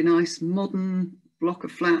got a very nice modern block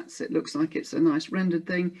of flats. It looks like it's a nice rendered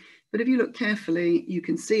thing. But if you look carefully, you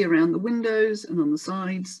can see around the windows and on the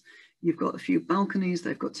sides, you've got a few balconies,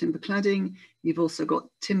 they've got timber cladding. You've also got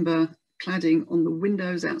timber cladding on the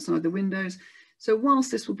windows, outside the windows. So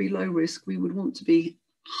whilst this will be low risk, we would want to be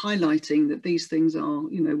highlighting that these things are,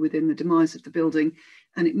 you know, within the demise of the building.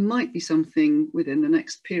 And it might be something within the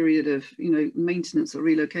next period of, you know, maintenance or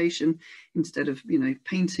relocation, instead of, you know,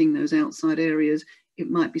 painting those outside areas. It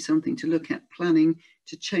might be something to look at planning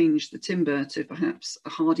to change the timber to perhaps a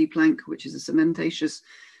hardy plank, which is a cementatious,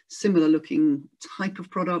 similar looking type of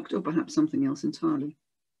product, or perhaps something else entirely.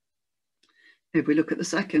 If we look at the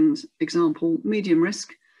second example, medium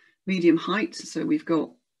risk, medium height. So we've got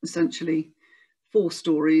essentially 4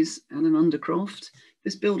 stories and an undercroft.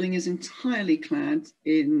 This building is entirely clad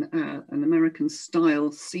in an American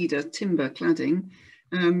style cedar timber cladding,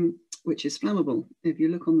 which is flammable. If you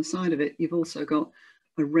look on the side of it, you've also got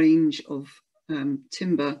a range of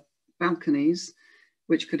timber balconies,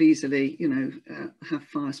 which could easily, you know, have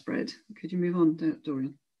fire spread. Could you move on,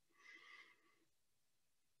 Dorian?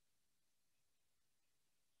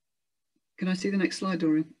 Can I see the next slide,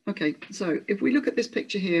 Dorian? Okay, so if we look at this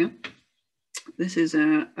picture here, this is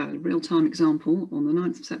a real-time example. On the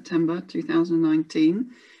 9th of September 2019,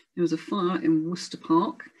 there was a fire in Worcester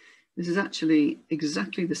Park. This is actually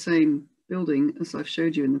exactly the same building as I've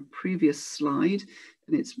showed you in the previous slide,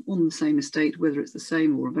 and it's on the same estate, whether it's the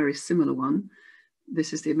same or a very similar one.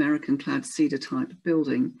 This is the American clad cedar type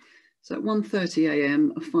building. So at 1:30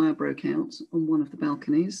 a.m, a fire broke out on one of the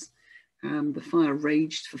balconies. The fire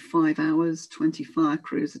raged for 5 hours, 20 fire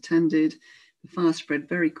crews attended. The fire spread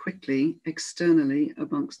very quickly externally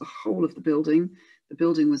amongst the whole of the building. The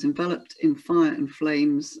building was enveloped in fire and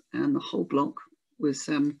flames, and the whole block was,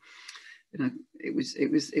 you know,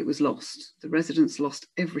 it was lost. The residents lost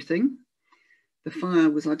everything. The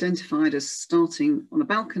fire was identified as starting on a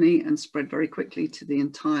balcony and spread very quickly to the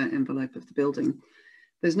entire envelope of the building.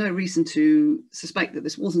 There's no reason to suspect that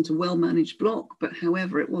this wasn't a well-managed block, but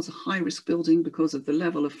however, it was a high-risk building because of the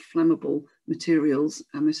level of flammable materials,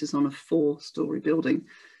 and this is on a 4-story building.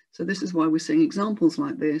 So this is why we're seeing examples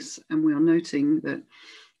like this, and we are noting that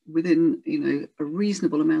within, you know, a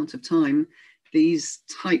reasonable amount of time, these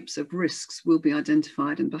types of risks will be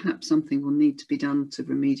identified and perhaps something will need to be done to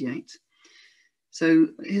remediate. So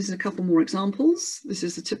here's a couple more examples. This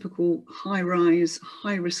is a typical high-rise,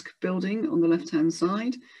 high-risk building on the left-hand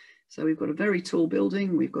side. So we've got a very tall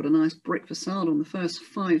building. We've got a nice brick facade on the first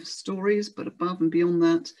 5 stories, but above and beyond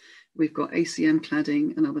that, we've got ACM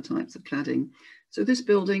cladding and other types of cladding. So this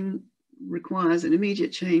building requires an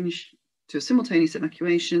immediate change to a simultaneous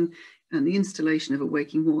evacuation and the installation of a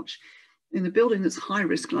waking watch. In a building that's high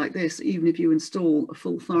risk like this, even if you install a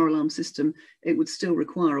full fire alarm system, it would still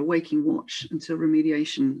require a waking watch until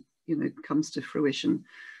remediation, you know, comes to fruition.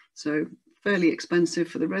 So fairly expensive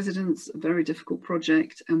for the residents, a very difficult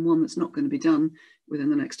project, and one that's not going to be done within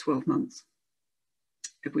the next 12 months.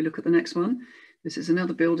 If we look at the next one, this is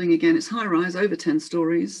another building. Again, it's high rise, over 10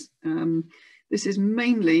 stories. This is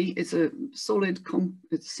mainly, it's a solid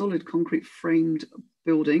concrete framed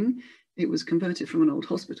building. It was converted from an old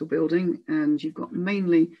hospital building, and you've got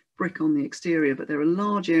mainly brick on the exterior, but there are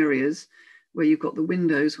large areas where you've got the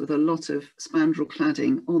windows with a lot of spandrel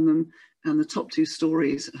cladding on them, and the top 2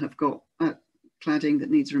 stories have got cladding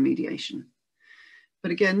that needs remediation.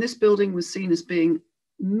 But again, this building was seen as being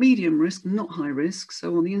medium risk, not high risk.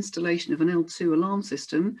 So on the installation of an L2 alarm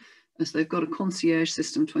system, as they've got a concierge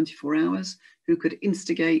system 24 hours who could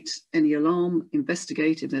instigate any alarm,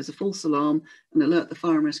 investigate if there's a false alarm and alert the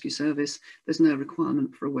fire and rescue service, there's no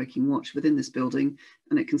requirement for a waking watch within this building,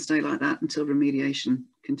 and it can stay like that until remediation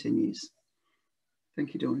continues.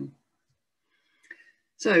 Thank you, Dorian.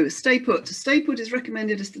 So stay put. Stay put is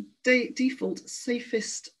recommended as the default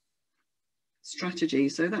safest strategy.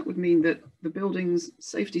 So that would mean that the building's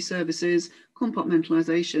safety services,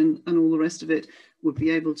 compartmentalisation and all the rest of it would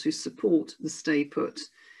be able to support the stay put.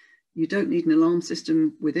 You don't need an alarm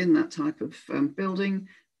system within that type of building.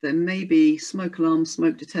 There may be smoke alarms,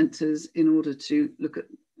 smoke detectors in order to look at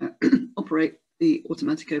operate the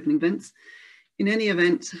automatic opening vents. In any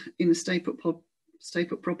event, in a stay put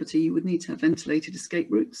property, you would need to have ventilated escape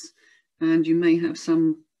routes, and you may have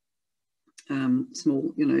some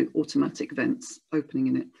small, automatic vents opening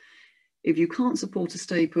in it. If you can't support a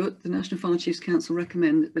stay put, the National Fire Chiefs Council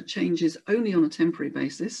recommend that changes only on a temporary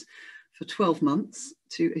basis for 12 months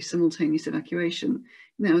to a simultaneous evacuation.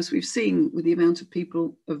 Now, as we've seen with the amount of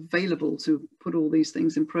people available to put all these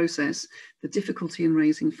things in process, the difficulty in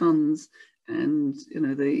raising funds and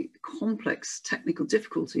the complex technical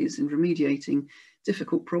difficulties in remediating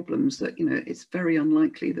difficult problems, that it's very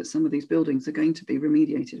unlikely that some of these buildings are going to be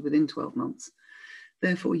remediated within 12 months.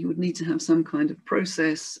 Therefore, you would need to have some kind of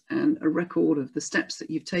process and a record of the steps that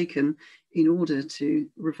you've taken in order to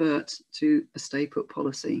revert to a stay put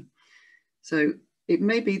policy. So it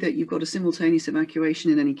may be that you've got a simultaneous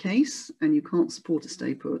evacuation in any case and you can't support a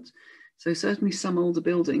stay put. So certainly some older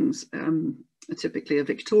buildings are typically a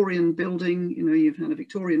Victorian building. You've had a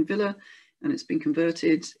Victorian villa and it's been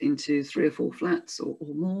converted into 3 or 4 flats or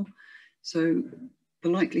more. So the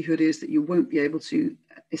likelihood is that you won't be able to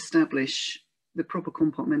establish the proper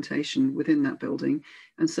compartmentation within that building.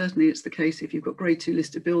 And certainly it's the case if you've got grade 2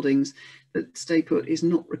 listed buildings that stay put is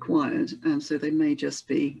not required. And so they may just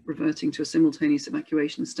be reverting to a simultaneous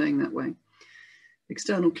evacuation, staying that way.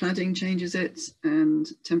 External cladding changes it, and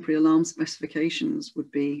temporary alarm specifications would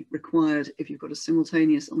be required if you've got a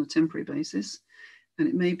simultaneous on a temporary basis. And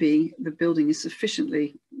it may be the building is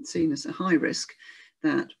sufficiently seen as a high risk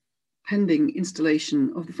that pending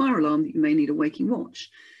installation of the fire alarm, that you may need a waking watch.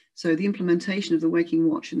 So the implementation of the waking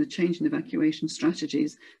watch and the change in evacuation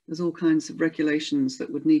strategies, there's all kinds of regulations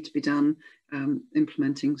that would need to be done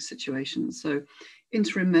implementing situations. So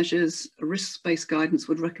interim measures, a risk-based guidance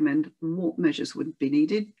would recommend what measures would be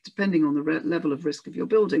needed depending on the level of risk of your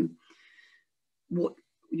building. What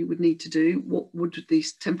you would need to do, what would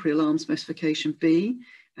this temporary alarm specification be,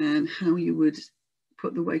 and how you would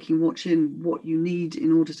put the waking watch in, what you need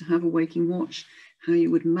in order to have a waking watch, how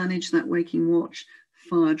you would manage that waking watch,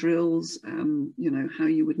 fire drills, how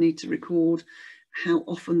you would need to record, how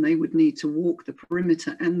often they would need to walk the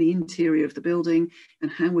perimeter and the interior of the building, and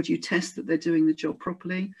how would you test that they're doing the job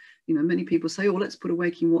properly. Many people say, oh, let's put a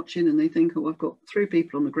waking watch in, and they think, oh, I've got 3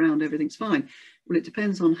 people on the ground, everything's fine. Well, it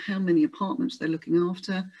depends on how many apartments they're looking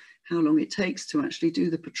after, how long it takes to actually do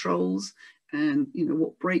the patrols, and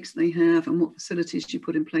what breaks they have and what facilities you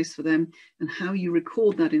put in place for them, and how you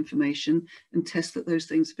record that information and test that those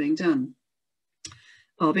things are being done.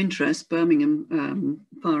 Of interest, Birmingham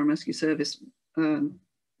Fire and Rescue Service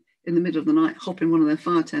in the middle of the night hop in one of their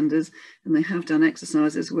fire tenders, and they have done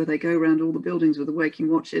exercises where they go around all the buildings with a waking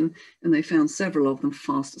watch in, and they found several of them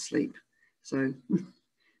fast asleep. So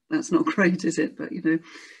that's not great, is it? But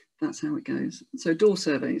that's how it goes. So door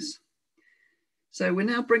surveys. So we're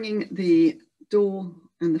now bringing the door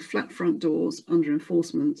and the flat front doors under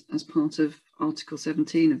enforcement as part of Article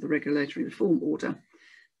 17 of the Regulatory Reform Order.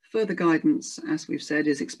 Further guidance, as we've said,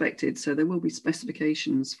 is expected. So there will be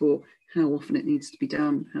specifications for how often it needs to be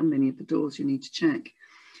done, how many of the doors you need to check.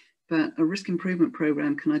 But a risk improvement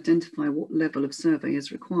programme can identify what level of survey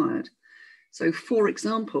is required. So for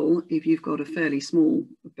example, if you've got a fairly small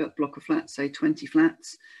block of flats, say 20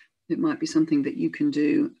 flats, it might be something that you can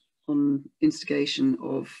do on instigation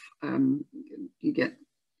of,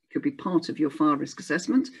 could be part of your fire risk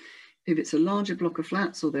assessment. If it's a larger block of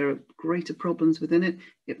flats or there are greater problems within it,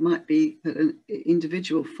 it might be that an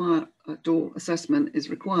individual fire door assessment is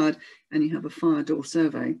required and you have a fire door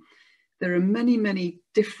survey. There are many, many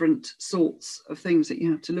different sorts of things that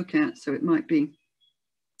you have to look at. So it might be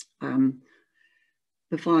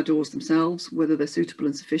the fire doors themselves, whether they're suitable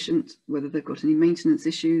and sufficient, whether they've got any maintenance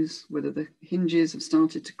issues, whether the hinges have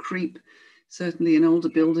started to creep. Certainly in older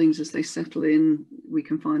buildings, as they settle in, we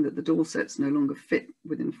can find that the door sets no longer fit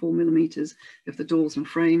within 4 millimeters of the doors and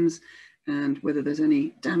frames, and whether there's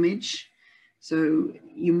any damage. So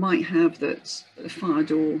you might have that a fire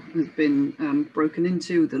door has been broken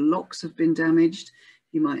into, the locks have been damaged.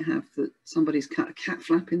 You might have that somebody's cut a cat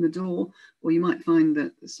flap in the door, or you might find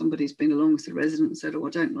that somebody's been along as a resident and said, oh, I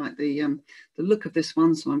don't like the look of this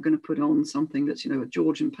one, so I'm going to put on something that's, you know, a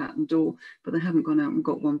Georgian pattern door, but they haven't gone out and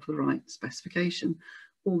got one for the right specification.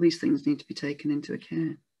 All these things need to be taken into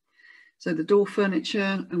account. So the door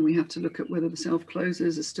furniture, and we have to look at whether the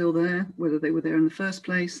self-closers are still there, whether they were there in the first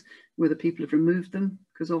place, whether people have removed them,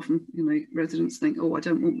 because often, you know, residents think, oh, I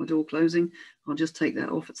don't want my door closing, I'll just take that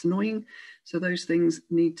off, it's annoying. So those things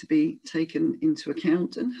need to be taken into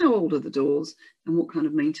account. And how old are the doors and what kind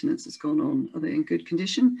of maintenance has gone on? Are they in good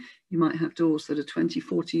condition? You might have doors that are 20,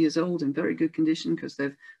 40 years old in very good condition because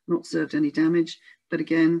they've not served any damage. But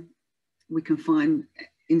again, we can find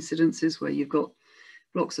incidences where you've got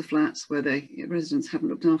blocks of flats where the residents haven't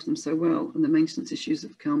looked after them so well and the maintenance issues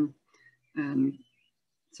have come.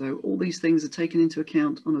 So all these things are taken into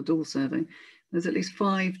account on a door survey. There's at least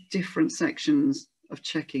 5 different sections of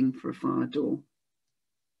checking for a fire door.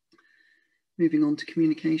 Moving on to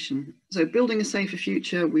communication. So building a safer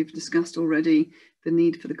future, we've discussed already the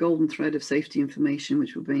need for the golden thread of safety information,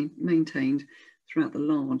 which will be maintained throughout the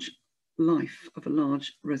large life of a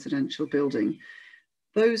large residential building.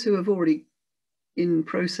 Those who have already in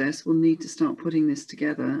process will need to start putting this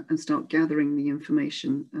together and start gathering the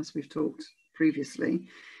information as we've talked previously.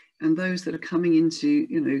 And those that are coming into,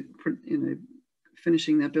 you know,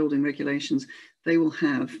 finishing their building regulations, they will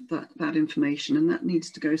have that information, and that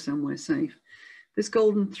needs to go somewhere safe. This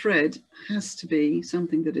golden thread has to be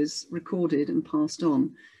something that is recorded and passed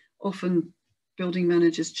on. Often building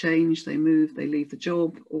managers change, they move, they leave the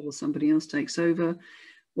job, or somebody else takes over.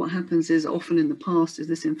 What happens is often in the past is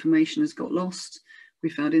this information has got lost. We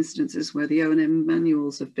found instances where the O&M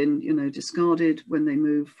manuals have been, you know, discarded when they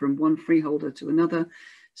move from one freeholder to another.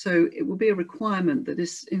 So it will be a requirement that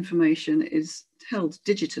this information is held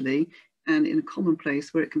digitally and in a common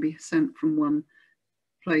place where it can be sent from one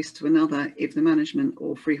place to another if the management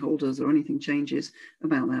or freeholders or anything changes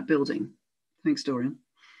about that building. Thanks, Dorian.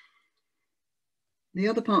 The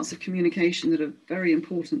other parts of communication that are very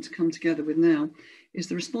important to come together with now is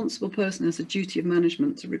the responsible person has a duty of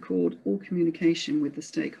management to record all communication with the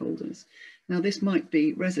stakeholders. Now, this might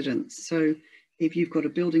be residents. So if you've got a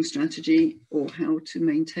building strategy or how to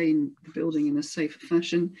maintain the building in a safer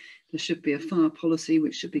fashion, there should be a fire policy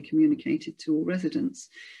which should be communicated to all residents.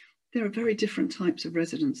 There are very different types of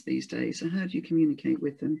residents these days, so how do you communicate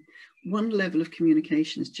with them? One level of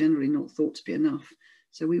communication is generally not thought to be enough.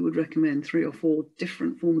 So we would recommend 3 or 4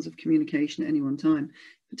 different forms of communication at any one time,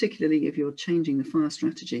 particularly if you're changing the fire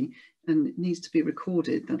strategy, and it needs to be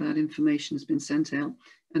recorded that that information has been sent out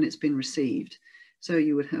and it's been received. So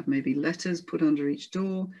you would have maybe letters put under each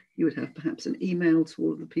door. You would have perhaps an email to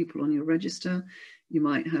all of the people on your register. You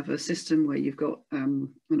might have a system where you've got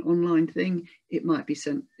an online thing. It might be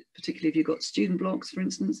sent, particularly if you've got student blocks, for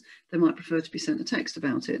instance, they might prefer to be sent a text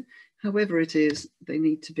about it. However it is, they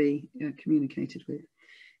need to be communicated with.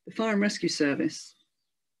 The Fire and Rescue Service.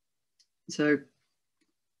 So,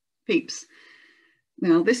 PEEPs.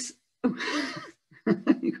 Now this, oh,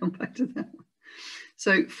 you come back to that one.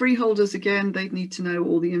 So freeholders, again, they need to know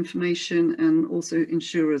all the information, and also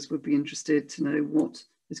insurers would be interested to know what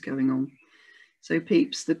is going on. So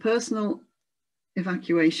PEEPs, the personal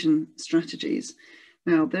evacuation strategies.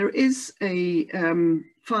 Now there is a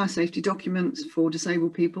fire safety document for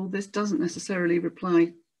disabled people. This doesn't necessarily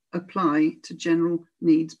apply to general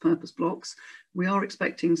needs purpose blocks. We are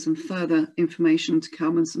expecting some further information to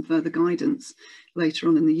come and some further guidance later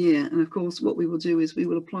on in the year. And of course, what we will do is we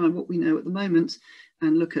will apply what we know at the moment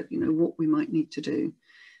and look at, you know, what we might need to do.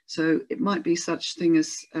 So it might be such thing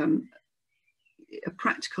as a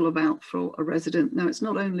practical about for a resident. Now, it's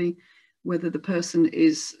not only whether the person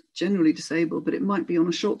is generally disabled, but it might be on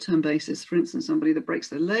a short-term basis. For instance, somebody that breaks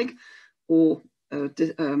their leg, or a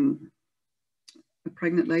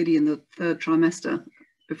pregnant lady in the 3rd trimester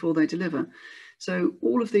before they deliver. So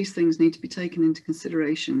all of these things need to be taken into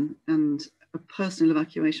consideration and a personal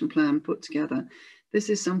evacuation plan put together. This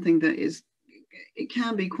is something that is, it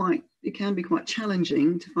can be quite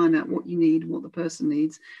challenging to find out what you need, what the person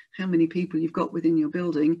needs, how many people you've got within your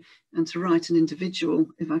building, and to write an individual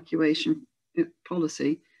evacuation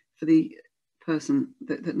policy for the person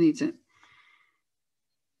that needs it.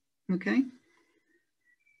 Okay.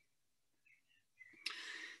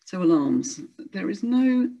 So alarms, there is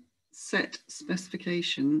no set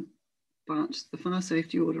specification, but the fire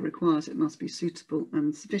safety order requires it must be suitable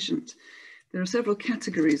and sufficient. There are several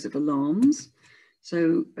categories of alarms.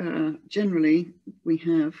 So generally we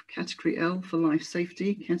have category L for life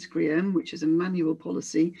safety, category M, which is a manual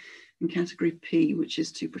policy, and category P, which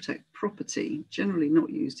is to protect property, generally not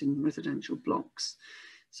used in residential blocks.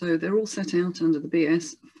 So they're all set out under the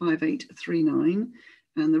BS 5839,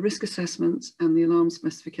 and the risk assessment and the alarm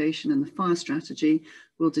specification and the fire strategy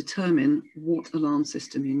will determine what alarm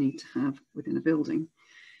system you need to have within a building.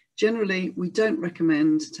 Generally, we don't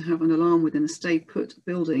recommend to have an alarm within a stay-put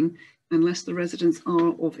building unless the residents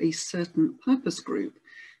are of a certain purpose group.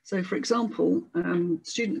 So, for example,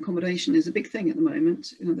 student accommodation is a big thing at the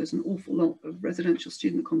moment. You know, there's an awful lot of residential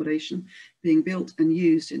student accommodation being built and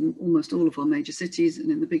used in almost all of our major cities and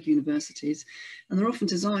in the big universities. And they're often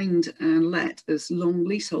designed and let as long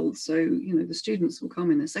leaseholds. So, you know, the students will come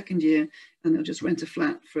in their second year and they'll just rent a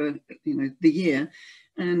flat for, you know, the year.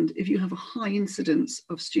 And if you have a high incidence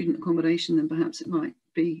of student accommodation, then perhaps it might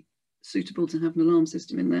be suitable to have an alarm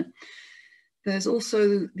system in there. There's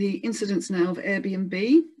also the incidence now of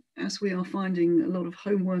Airbnb, as we are finding a lot of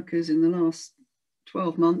home workers in the last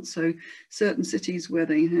 12 months. So certain cities where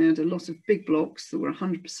they had a lot of big blocks that were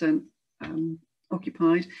 100%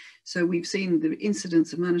 occupied. So we've seen the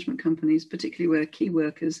incidence of management companies, particularly where key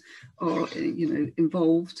workers are, you know,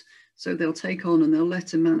 involved. So they'll take on and they'll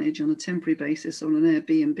let and manage on a temporary basis on an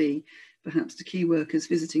Airbnb, perhaps to key workers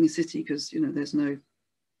visiting a city because, you know, there's no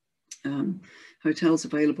hotels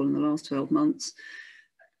available in the last 12 months.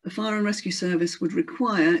 The fire and rescue service would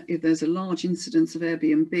require, if there's a large incidence of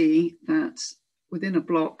Airbnb, that within a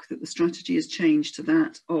block that the strategy is changed to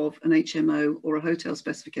that of an HMO or a hotel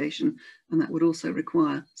specification, and that would also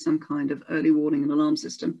require some kind of early warning and alarm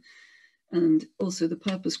system. And also the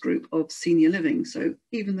purpose group of senior living. So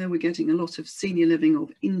even though we're getting a lot of senior living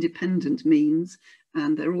of independent means,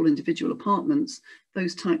 and they're all individual apartments,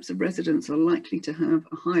 those types of residents are likely to have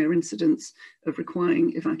a higher incidence of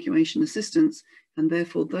requiring evacuation assistance, and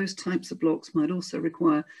therefore those types of blocks might also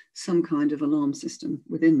require some kind of alarm system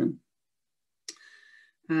within them.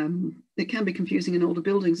 It can be confusing in older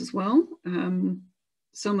buildings as well.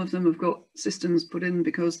 Some of them have got systems put in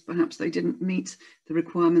because perhaps they didn't meet the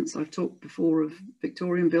requirements. I've talked before of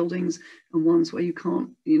Victorian buildings and ones where you can't,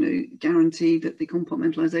 you know, guarantee that the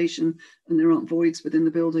compartmentalisation and there aren't voids within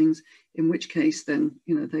the buildings, in which case then,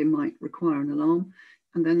 you know, they might require an alarm.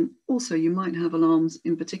 And then also you might have alarms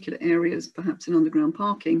in particular areas, perhaps in underground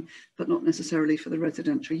parking, but not necessarily for the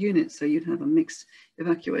residential units. So you'd have a mixed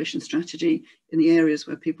evacuation strategy in the areas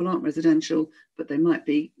where people aren't residential, but they might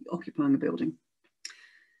be occupying a building.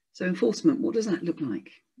 So enforcement, what does that look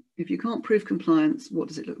like? If you can't prove compliance, what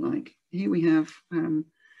does it look like? Here we have an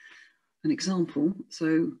example.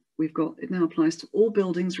 So we've got, it now applies to all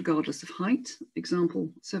buildings regardless of height.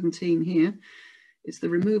 Example 17 here. It's the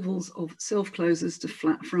removals of self-closers to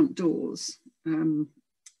flat front doors.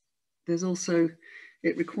 There's also,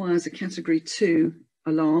 it requires a category 2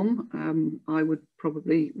 alarm. I would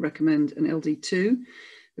probably recommend an LD2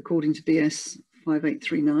 according to BS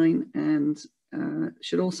 5839, and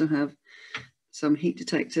should also have some heat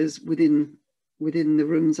detectors within the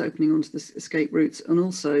rooms opening onto the escape routes, and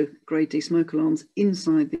also grade D smoke alarms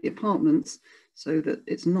inside the apartments so that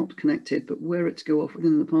it's not connected, but were it to go off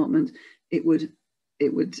within an apartment, it would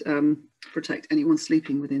protect anyone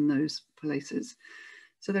sleeping within those places.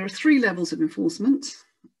 So there are 3 levels of enforcement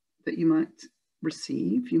that you might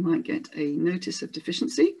receive. You might get a notice of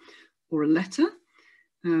deficiency or a letter,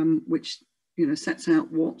 which, you know, sets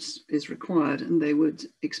out what is required, and they would,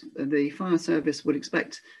 the fire service would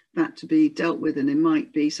expect that to be dealt with, and it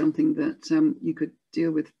might be something that you could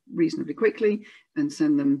deal with reasonably quickly and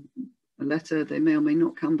send them a letter. They may or may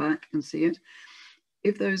not come back and see it.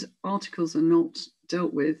 If those articles are not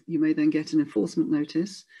dealt with, you may then get an enforcement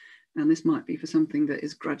notice, and this might be for something that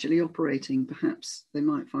is gradually operating. Perhaps they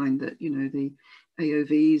might find that, you know, the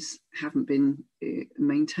AOVs haven't been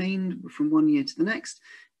maintained from one year to the next,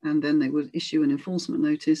 and then they would issue an enforcement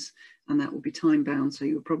notice, and that will be time bound. So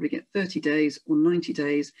you would probably get 30 days or 90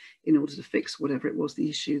 days in order to fix whatever it was the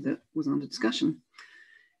issue that was under discussion.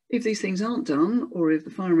 If these things aren't done, or if the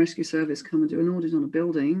fire and rescue service come and do an audit on a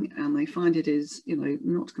building and they find it is, you know,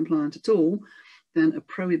 not compliant at all, then a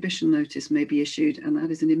prohibition notice may be issued, and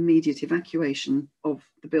that is an immediate evacuation of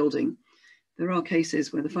the building. There are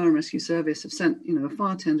cases where the fire and rescue service have sent, you know, a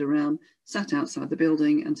fire tender around, sat outside the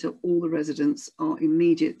building until all the residents are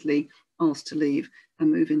immediately asked to leave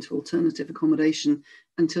and move into alternative accommodation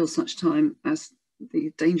until such time as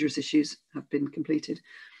the dangerous issues have been completed.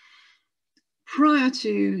 Prior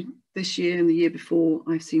to this year and the year before,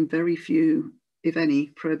 I've seen very few, if any,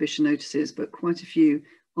 prohibition notices, but quite a few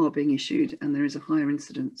are being issued, and there is a higher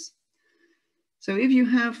incidence. So if you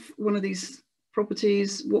have one of these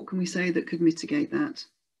properties, what can we say that could mitigate that?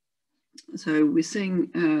 So we're seeing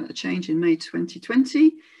a change in May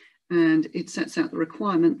 2020, and it sets out the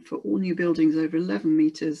requirement for all new buildings over 11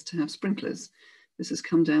 metres to have sprinklers. This has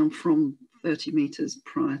come down from 30 metres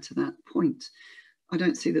prior to that point. I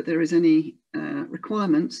don't see that there is any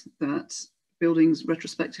requirement that buildings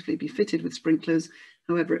retrospectively be fitted with sprinklers.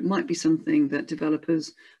 However, it might be something that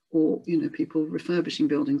developers or people refurbishing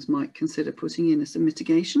buildings might consider putting in as a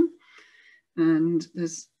mitigation. And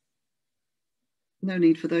there's no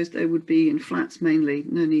need for those. They would be in flats mainly,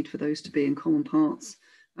 no need for those to be in common parts.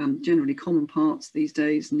 Generally, common parts these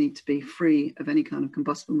days need to be free of any kind of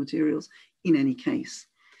combustible materials in any case.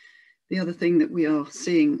 The other thing that we are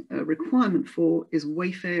seeing a requirement for is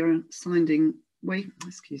wayfinding signage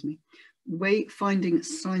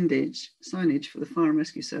for the fire and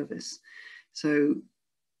rescue service. So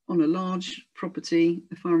on a large property,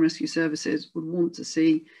 the fire and rescue services would want to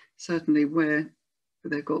see, certainly where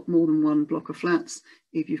they've got more than one block of flats,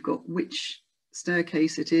 if you've got which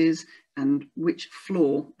staircase it is and which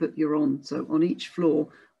floor that you're on. So on each floor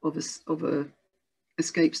of a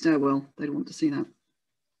escape stairwell, they'd want to see that.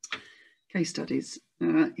 Case studies.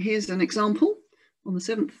 Here's an example. On the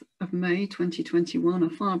 7th of May 2021, a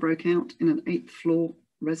fire broke out in an 8th floor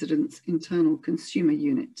residence internal consumer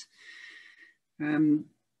unit. The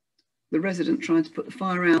resident tried to put the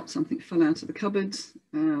fire out, something fell out of the cupboards.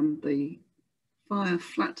 The fire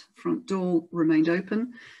flat front door remained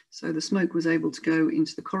open, so the smoke was able to go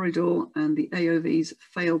into the corridor and the AOVs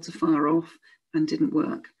failed to fire off and didn't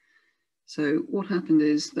work. So what happened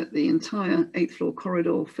is that the entire 8th floor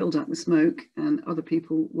corridor filled up with smoke and other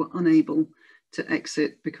people were unable to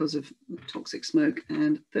exit because of toxic smoke,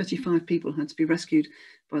 and 35 people had to be rescued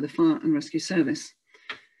by the fire and rescue service.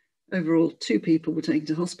 Overall, 2 people were taken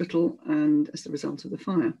to hospital and as the result of the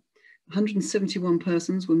fire. 171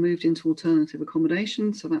 persons were moved into alternative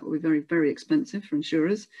accommodation, so that will be very, very expensive for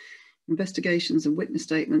insurers. Investigations and witness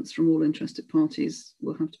statements from all interested parties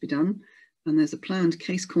will have to be done. And there's a planned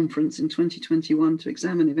case conference in 2021 to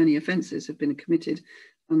examine if any offences have been committed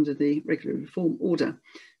under the regulatory reform order.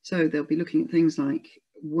 So they'll be looking at things like,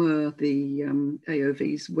 were the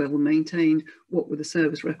AOVs well maintained? What were the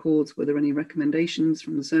service records? Were there any recommendations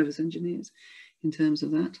from the service engineers in terms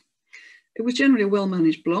of that? It was generally a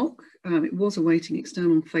well-managed block. It was awaiting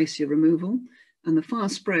external fascia removal, and the fire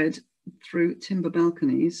spread through timber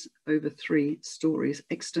balconies over 3 stories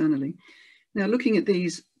externally. Now, looking at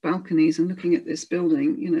these balconies and looking at this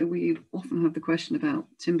building, we often have the question about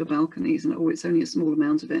timber balconies and, oh, it's only a small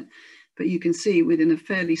amount of it. But you can see within a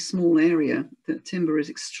fairly small area that timber is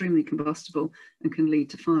extremely combustible and can lead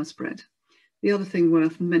to fire spread. The other thing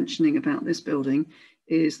worth mentioning about this building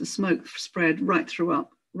is the smoke spread right through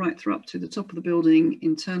up to the top of the building,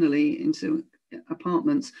 internally into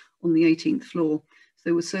apartments on the 18th floor. So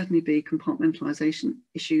there will certainly be compartmentalisation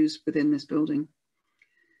issues within this building.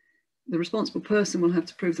 The responsible person will have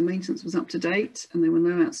to prove the maintenance was up to date and there were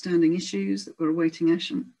no outstanding issues that were awaiting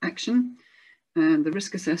action. And the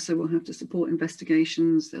risk assessor will have to support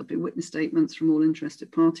investigations. There'll be witness statements from all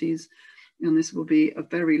interested parties. And this will be a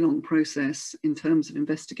very long process in terms of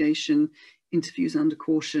investigation, interviews under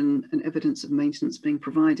caution, and evidence of maintenance being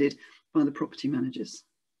provided by the property managers.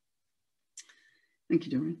 Thank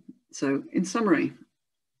you, Dorian. So in summary,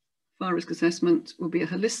 fire risk assessment will be a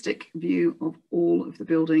holistic view of all of the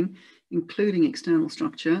building, including external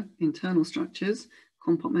structure, internal structures,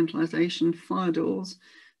 compartmentalisation, fire doors,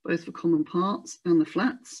 both for common parts and the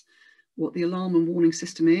flats, what the alarm and warning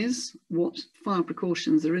system is, what fire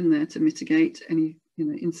precautions are in there to mitigate any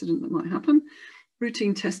incident that might happen.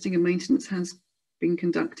 Routine testing and maintenance has been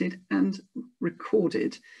conducted and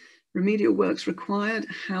recorded. Remedial works required,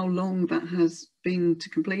 how long that has been to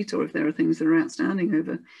complete, or if there are things that are outstanding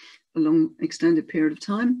over a long extended period of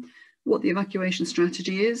time, what the evacuation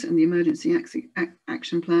strategy is and the emergency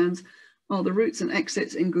action plans. Are the routes and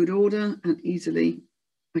exits in good order and easily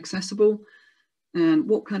accessible? And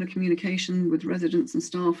what kind of communication with residents and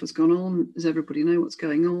staff has gone on? Does everybody know what's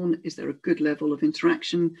going on? Is there a good level of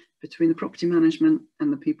interaction between the property management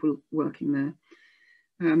and the people working there?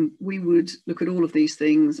 We would look at all of these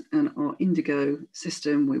things, and our Indigo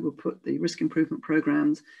system, we will put the risk improvement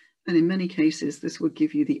programs, and in many cases this would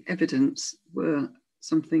give you the evidence were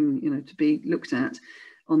something to be looked at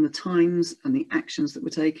on the times and the actions that were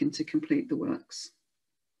taken to complete the works.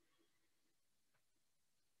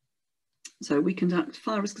 So we conduct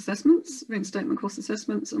fire risk assessments, reinstatement cost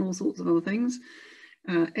assessments, and all sorts of other things.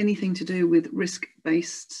 Anything to do with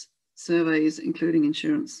risk-based surveys, including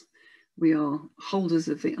insurance. We are holders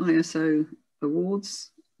of the ISO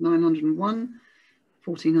awards 901,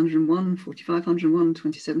 1401, 4501,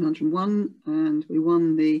 2701, and we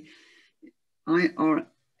won the IIRSM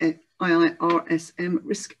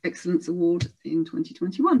Risk Excellence Award in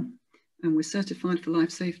 2021. And we're certified for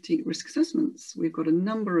life safety risk assessments. We've got a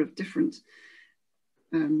number of different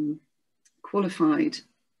qualified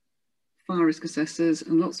fire risk assessors,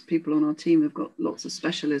 and lots of people on our team have got lots of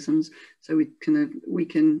specialisms, so we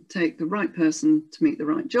can take the right person to meet the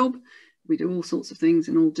right job. We do all sorts of things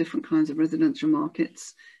in all different kinds of residential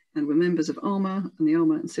markets, and we're members of ARMA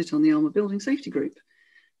and sit on the ARMA Building Safety Group.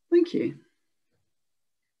 Thank you.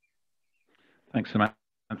 Thanks,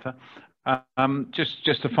 Samantha.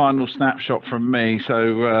 Just a final snapshot from me.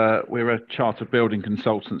 So we're a chartered building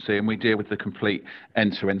consultancy, and we deal with the complete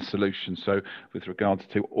end-to-end solution. So with regards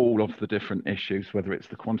to all of the different issues, whether it's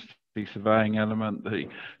the quantity surveying element, the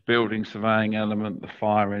building surveying element, the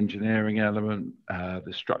fire engineering element,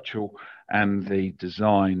 the structural and the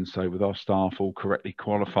design. So with our staff all correctly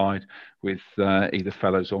qualified with either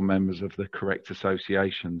fellows or members of the correct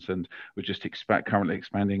associations, and we're just currently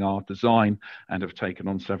expanding our design and have taken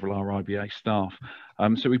on several RIBA staff.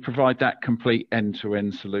 So we provide that complete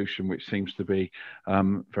end-to-end solution, which seems to be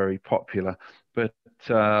very popular. But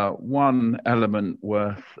one element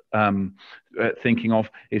worth thinking of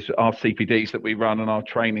is our CPDs that we run and our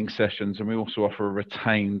training sessions, and we also offer a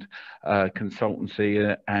retained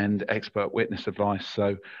consultancy and expert witness advice.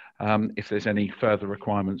 So if there's any further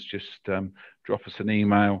requirements, just drop us an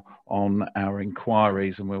email on our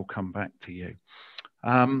inquiries and we'll come back to you.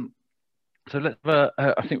 So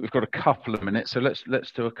I think we've got a couple of minutes, so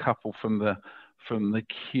let's do a couple from the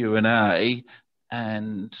Q&A,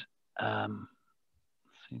 and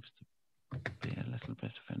seems to be a little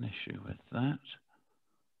bit of an issue with that.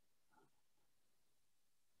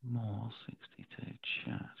 More 62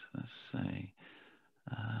 chat. Let's see.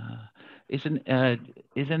 Is an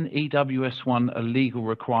EWS1 a legal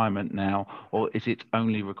requirement now, or is it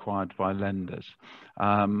only required by lenders?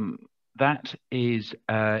 That is,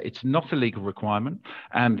 it's not a legal requirement,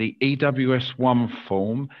 and the EWS1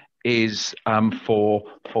 form is for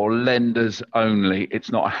lenders only.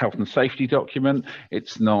 It's not a health and safety document.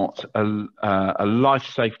 It's not a life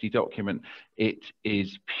safety document. It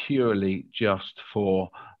is purely just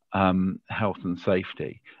for health and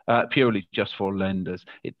safety, purely just for lenders.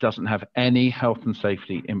 It doesn't have any health and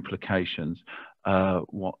safety implications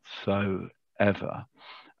whatsoever.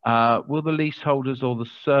 Will the leaseholders or the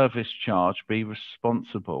service charge be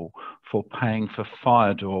responsible for paying for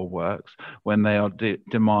fire door works when they are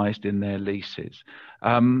demised in their leases?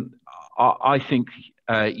 I think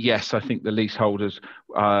yes, I think the leaseholders,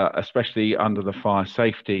 especially under the Fire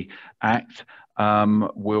Safety Act,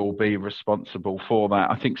 will be responsible for that.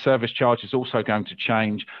 I think service charge is also going to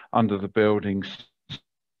change under the Building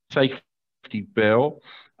Safety Bill.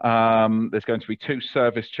 There's going to be 2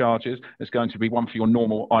 service charges. There's going to be one for your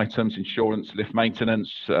normal items, insurance, lift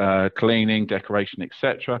maintenance, cleaning, decoration,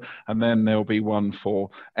 etc. And then there'll be one for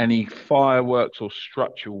any fireworks or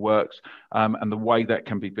structural works. And the way that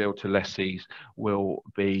can be billed to lessees will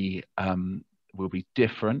be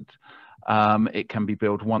different. It can be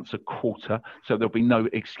billed once a quarter, so there'll be no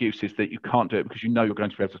excuses that you can't do it, because you know you're going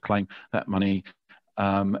to be able to claim that money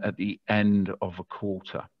at the end of a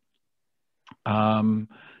quarter. Let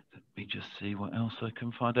me just see what else I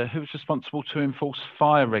can find out. Who's responsible to enforce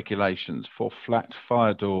fire regulations for flat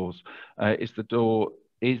fire doors? If the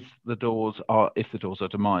doors are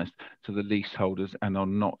demised to the leaseholders and are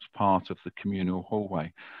not part of the communal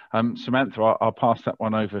hallway. Samantha, I'll pass that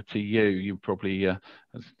one over to you. You probably a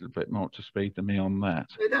little bit more up to speed than me on that.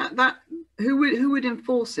 So who would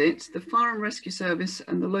enforce it? The Fire and Rescue Service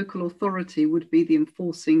and the local authority would be the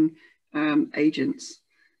enforcing agents.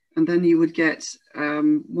 And then you would get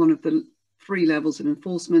one of the 3 levels of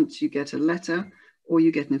enforcement. You get a letter, or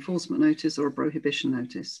you get an enforcement notice or a prohibition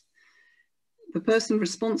notice. The person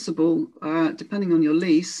responsible, depending on your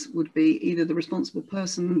lease, would be either the responsible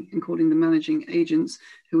person, including the managing agents,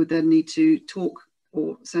 who would then need to talk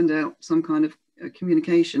or send out some kind of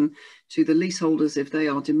communication to the leaseholders if they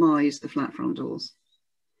are demised the flat front doors.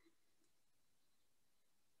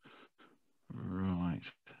 Right,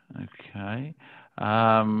 okay.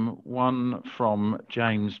 One from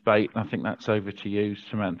James Bate, and I think that's over to you,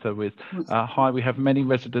 Samantha, with hi, we have many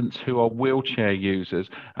residents who are wheelchair users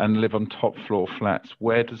and live on top floor flats.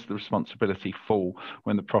 Where does the responsibility fall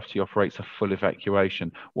when the property operates a full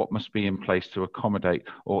evacuation? What must be in place to accommodate,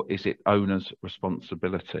 or is it owner's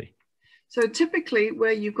responsibility? So typically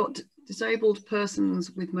where you've got disabled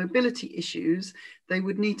persons with mobility issues, they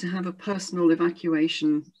would need to have a personal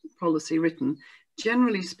evacuation policy written.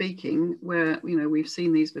 Generally speaking, where we've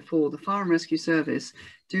seen these before, the Fire and Rescue Service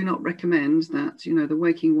do not recommend that the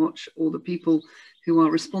Waking Watch or the people who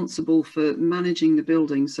are responsible for managing the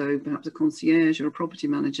building, so perhaps a concierge or a property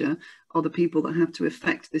manager, are the people that have to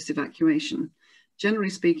effect this evacuation.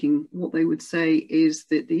 Generally speaking, what they would say is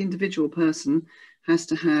that the individual person has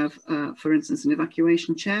to have, for instance, an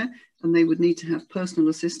evacuation chair, and they would need to have personal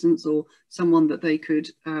assistance or someone that they could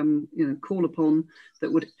call upon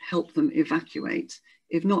that would help them evacuate.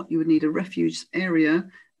 If not, you would need a refuge area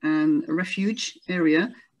and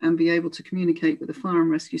be able to communicate with the fire and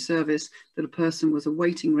rescue service that a person was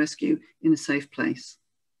awaiting rescue in a safe place.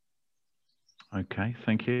 Okay,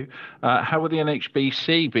 thank you. How will the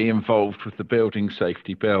NHBC be involved with the building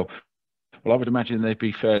safety bill? Well, I would imagine they'd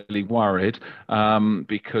be fairly worried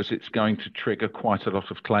because it's going to trigger quite a lot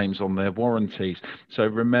of claims on their warranties. So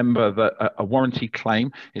remember that a warranty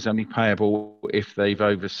claim is only payable if they've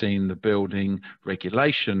overseen the building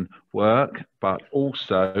regulation work, but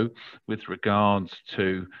also with regards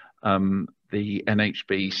to the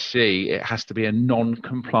NHBC, it has to be a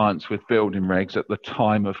non-compliance with building regs at the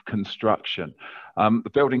time of construction.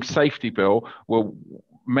 The building safety bill will,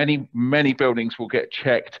 many buildings will get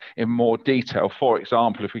checked in more detail. For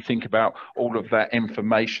example, if we think about all of that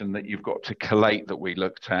information that you've got to collate that we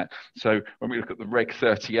looked at. So when we look at the Reg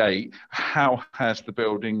 38, how has the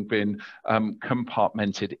building been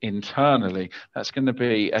compartmented internally? That's going to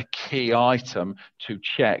be a key item to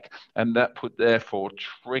check, and that would therefore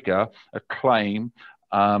trigger a claim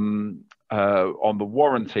on the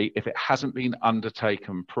warranty if it hasn't been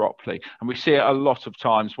undertaken properly. And we see it a lot of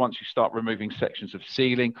times once you start removing sections of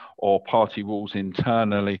ceiling or party walls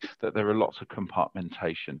internally, that there are lots of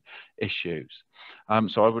compartmentation issues.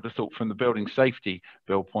 So I would have thought from the building safety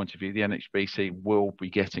bill point of view, the NHBC will be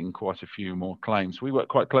getting quite a few more claims. We work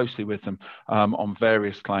quite closely with them on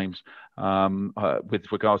various claims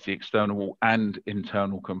with regards to the external and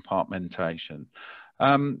internal compartmentation.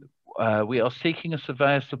 We are seeking a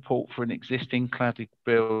surveyor support for an existing cladding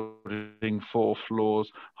building, 4 floors,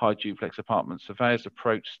 high duplex apartment. Surveyors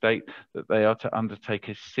approach state that they are to undertake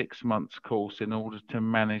a 6-month course in order to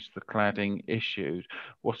manage the cladding issued.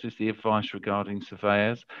 What is the advice regarding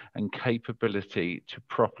surveyors and capability to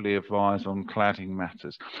properly advise on cladding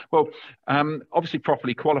matters? Well, obviously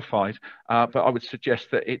properly qualified, but I would suggest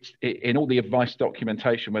that it's in all the advice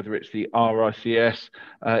documentation, whether it's the RICS,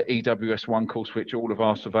 EWS1 course, which all of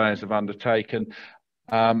our surveyors have undertaken,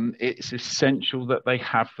 it's essential that they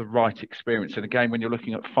have the right experience. And again, when you're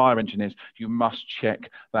looking at fire engineers, you must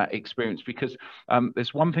check that experience, because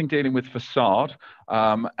there's one thing dealing with facade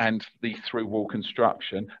and the through wall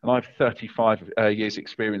construction, and I have 35 years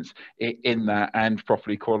experience in that and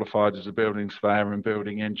properly qualified as a building surveyor and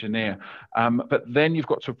building engineer. But then you've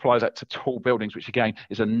got to apply that to tall buildings, which again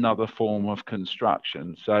is another form of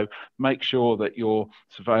construction. So make sure that your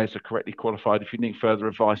surveyors are correctly qualified. If you need further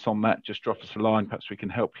advice on that, just drop us a line, perhaps we can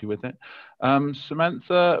help you with it.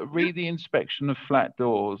 Samantha, read the inspection of flat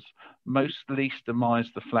doors. Most least demise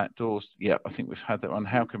the flat doors. Yeah, I think we've had that one.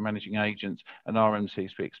 How can managing agents and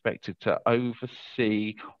RMCs be expected to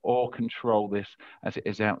oversee or control this as it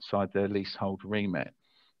is outside their leasehold remit?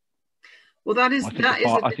 Well, I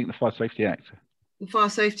think the Fire Safety Act. The Fire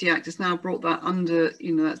Safety Act has now brought that under,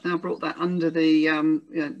 that's now brought that under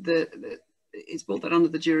it's brought that under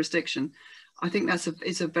the jurisdiction. I think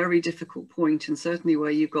it's a very difficult point, and certainly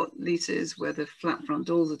where you've got leases where the flat front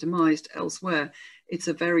doors are demised elsewhere, it's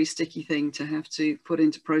a very sticky thing to have to put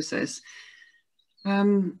into process.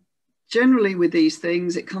 Generally with these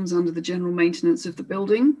things, it comes under the general maintenance of the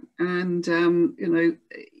building, and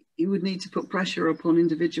you would need to put pressure upon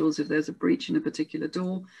individuals if there's a breach in a particular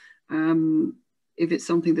door. If it's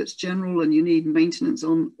something that's general and you need maintenance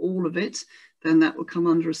on all of it, then that will come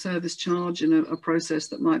under a service charge and a process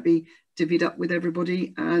that might be divvied up with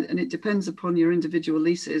everybody. And it depends upon your individual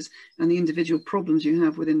leases and the individual problems you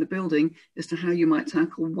have within the building as to how you might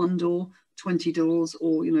tackle 1 door, 20 doors,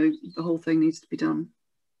 or, the whole thing needs to be done.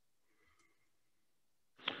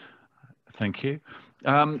 Thank you.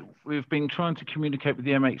 We've been trying to communicate with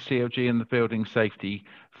the MHCLG and the Building Safety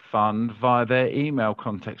Fund via their email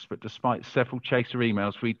contacts, but despite several chaser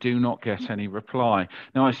emails, we do not get any reply.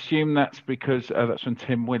 Now, I assume that's because, that's from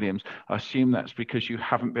Tim Williams, I assume that's because you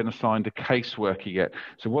haven't been assigned a caseworker yet.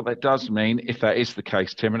 So what that does mean, if that is the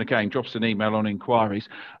case, Tim, and again, drop us an email on inquiries,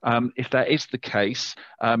 if that is the case,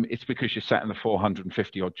 it's because you're sat in the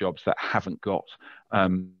 450 odd jobs that haven't got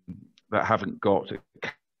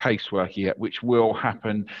casework yet, which will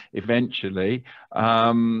happen eventually.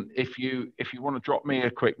 If you want to drop me a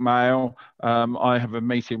quick mail, I have a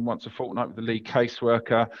meeting once a fortnight with the lead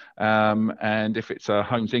caseworker, and if it's a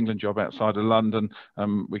Homes England job outside of London,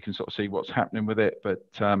 we can sort of see what's happening with it. But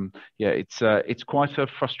yeah, it's quite a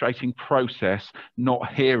frustrating process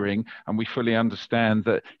not hearing, and we fully understand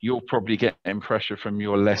that you'll probably get pressure from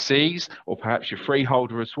your lessees or perhaps your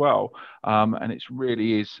freeholder as well, and it's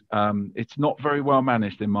really is it's not very well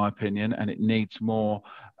managed in my opinion, and it needs more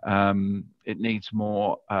It needs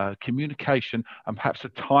more communication and perhaps a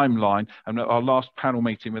timeline. And at our last panel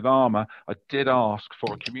meeting with ARMA, I did ask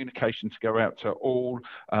for a communication to go out to all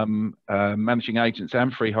managing agents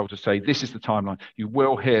and freeholders, say this is the timeline. You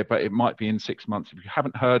will hear, but it might be in 6 months. If you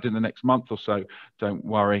haven't heard in the next month or so, don't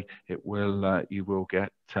worry. It will.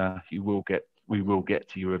 We will get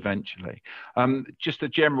to you eventually. Just a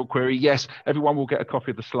general query. Yes, everyone will get a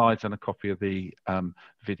copy of the slides and a copy of the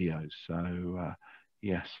videos. So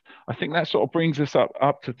yes, I think that sort of brings us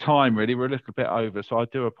up to time. Really, we're a little bit over, so I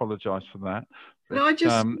do apologise for that. But,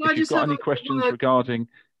 if you've got any questions regarding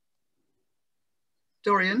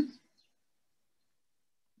Dorian.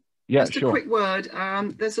 Yeah, just a quick word.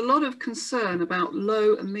 There's a lot of concern about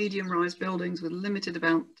low and medium rise buildings with limited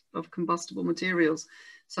amount of combustible materials,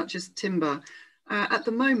 such as timber. At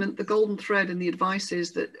the moment, the golden thread in the advice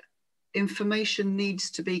is that information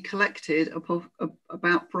needs to be collected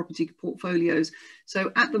about property portfolios.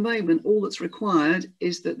 So at the moment, all that's required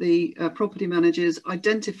is that the property managers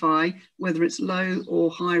identify whether it's low or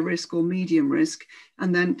high risk or medium risk,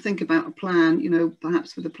 and then think about a plan, you know,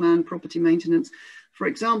 perhaps with a planned property maintenance. For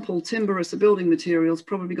example, timber as a building material's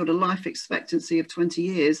probably got a life expectancy of 20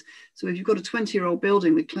 years. So if you've got a 20-year-old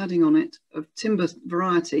building with cladding on it of timber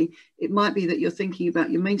variety, it might be that you're thinking about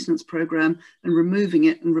your maintenance program and removing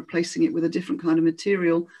it and replacing it with a different kind of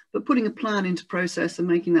material, but putting a plan into process and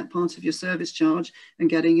making that part of your service charge and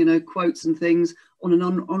getting, you know, quotes and things on an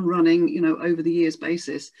on-running, you know, over the years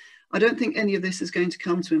basis. I don't think any of this is going to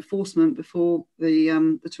come to enforcement before the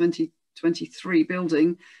 2023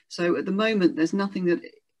 building. So at the moment, there's nothing that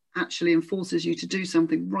actually enforces you to do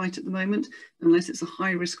something right at the moment, unless it's a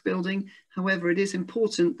high risk building. However, it is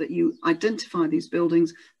important that you identify these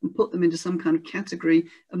buildings and put them into some kind of category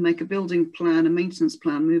and make a building plan, a maintenance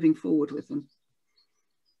plan moving forward with them.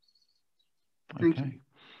 Thank you.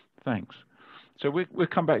 Thanks. So we'll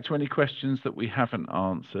come back to any questions that we haven't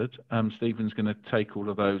answered. Stephen's going to take all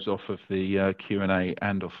of those off of the Q&A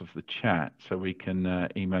and off of the chat, so we can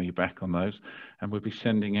email you back on those. And we'll be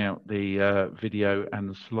sending out the video and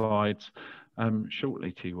the slides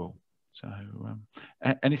shortly to you all. So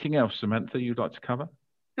anything else, Samantha, you'd like to cover?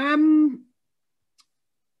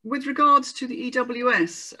 With regards to the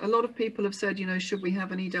EWS, a lot of people have said, you know, should we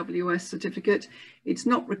have an EWS certificate? It's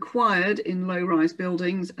not required in low-rise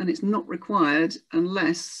buildings, and it's not required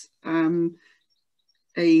unless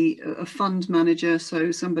a fund manager, so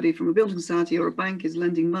somebody from a building society or a bank, is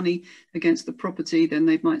lending money against the property. Then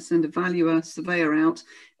they might send a valuer, surveyor out,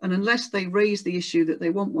 and unless they raise the issue that they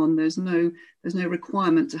want one, there's no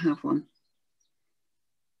requirement to have one.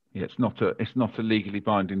 Yeah, it's not a legally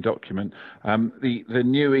binding document. The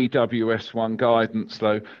new EWS1 guidance,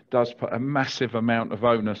 though, does put a massive amount of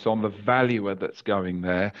onus on the valuer that's going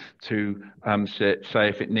there to say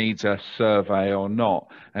if it needs a survey or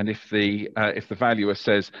not. And if the valuer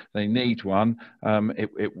says they need one,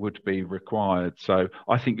 it would be required. So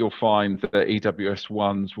I think you'll find that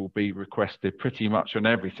EWS1s will be requested pretty much on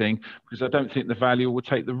everything, because I don't think the valuer will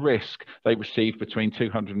take the risk. They receive between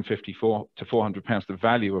 £254 to £400 the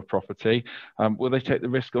value of property. Will they take the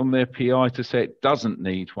risk on their PI to say it doesn't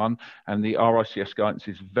need one? And the RICS guidance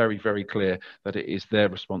is very, very clear that it is their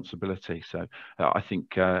responsibility. So I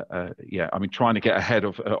think, yeah, I mean, trying to get ahead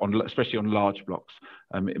of, especially on large blocks,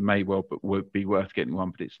 it may well would be worth getting one,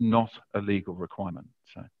 but it's not a legal requirement.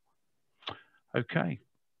 So, okay.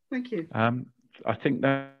 Thank you. I think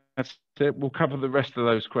that's it. We'll cover the rest of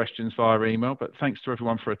those questions via email, but thanks to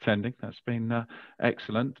everyone for attending. That's been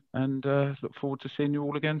excellent, and look forward to seeing you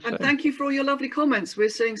all again soon. And thank you for all your lovely comments. We're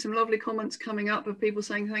seeing some lovely comments coming up of people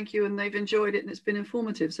saying thank you and they've enjoyed it and it's been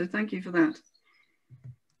informative. So thank you for that.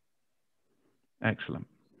 Excellent.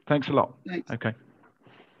 Thanks a lot. Thanks. Okay.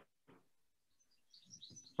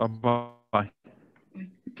 Bye-bye.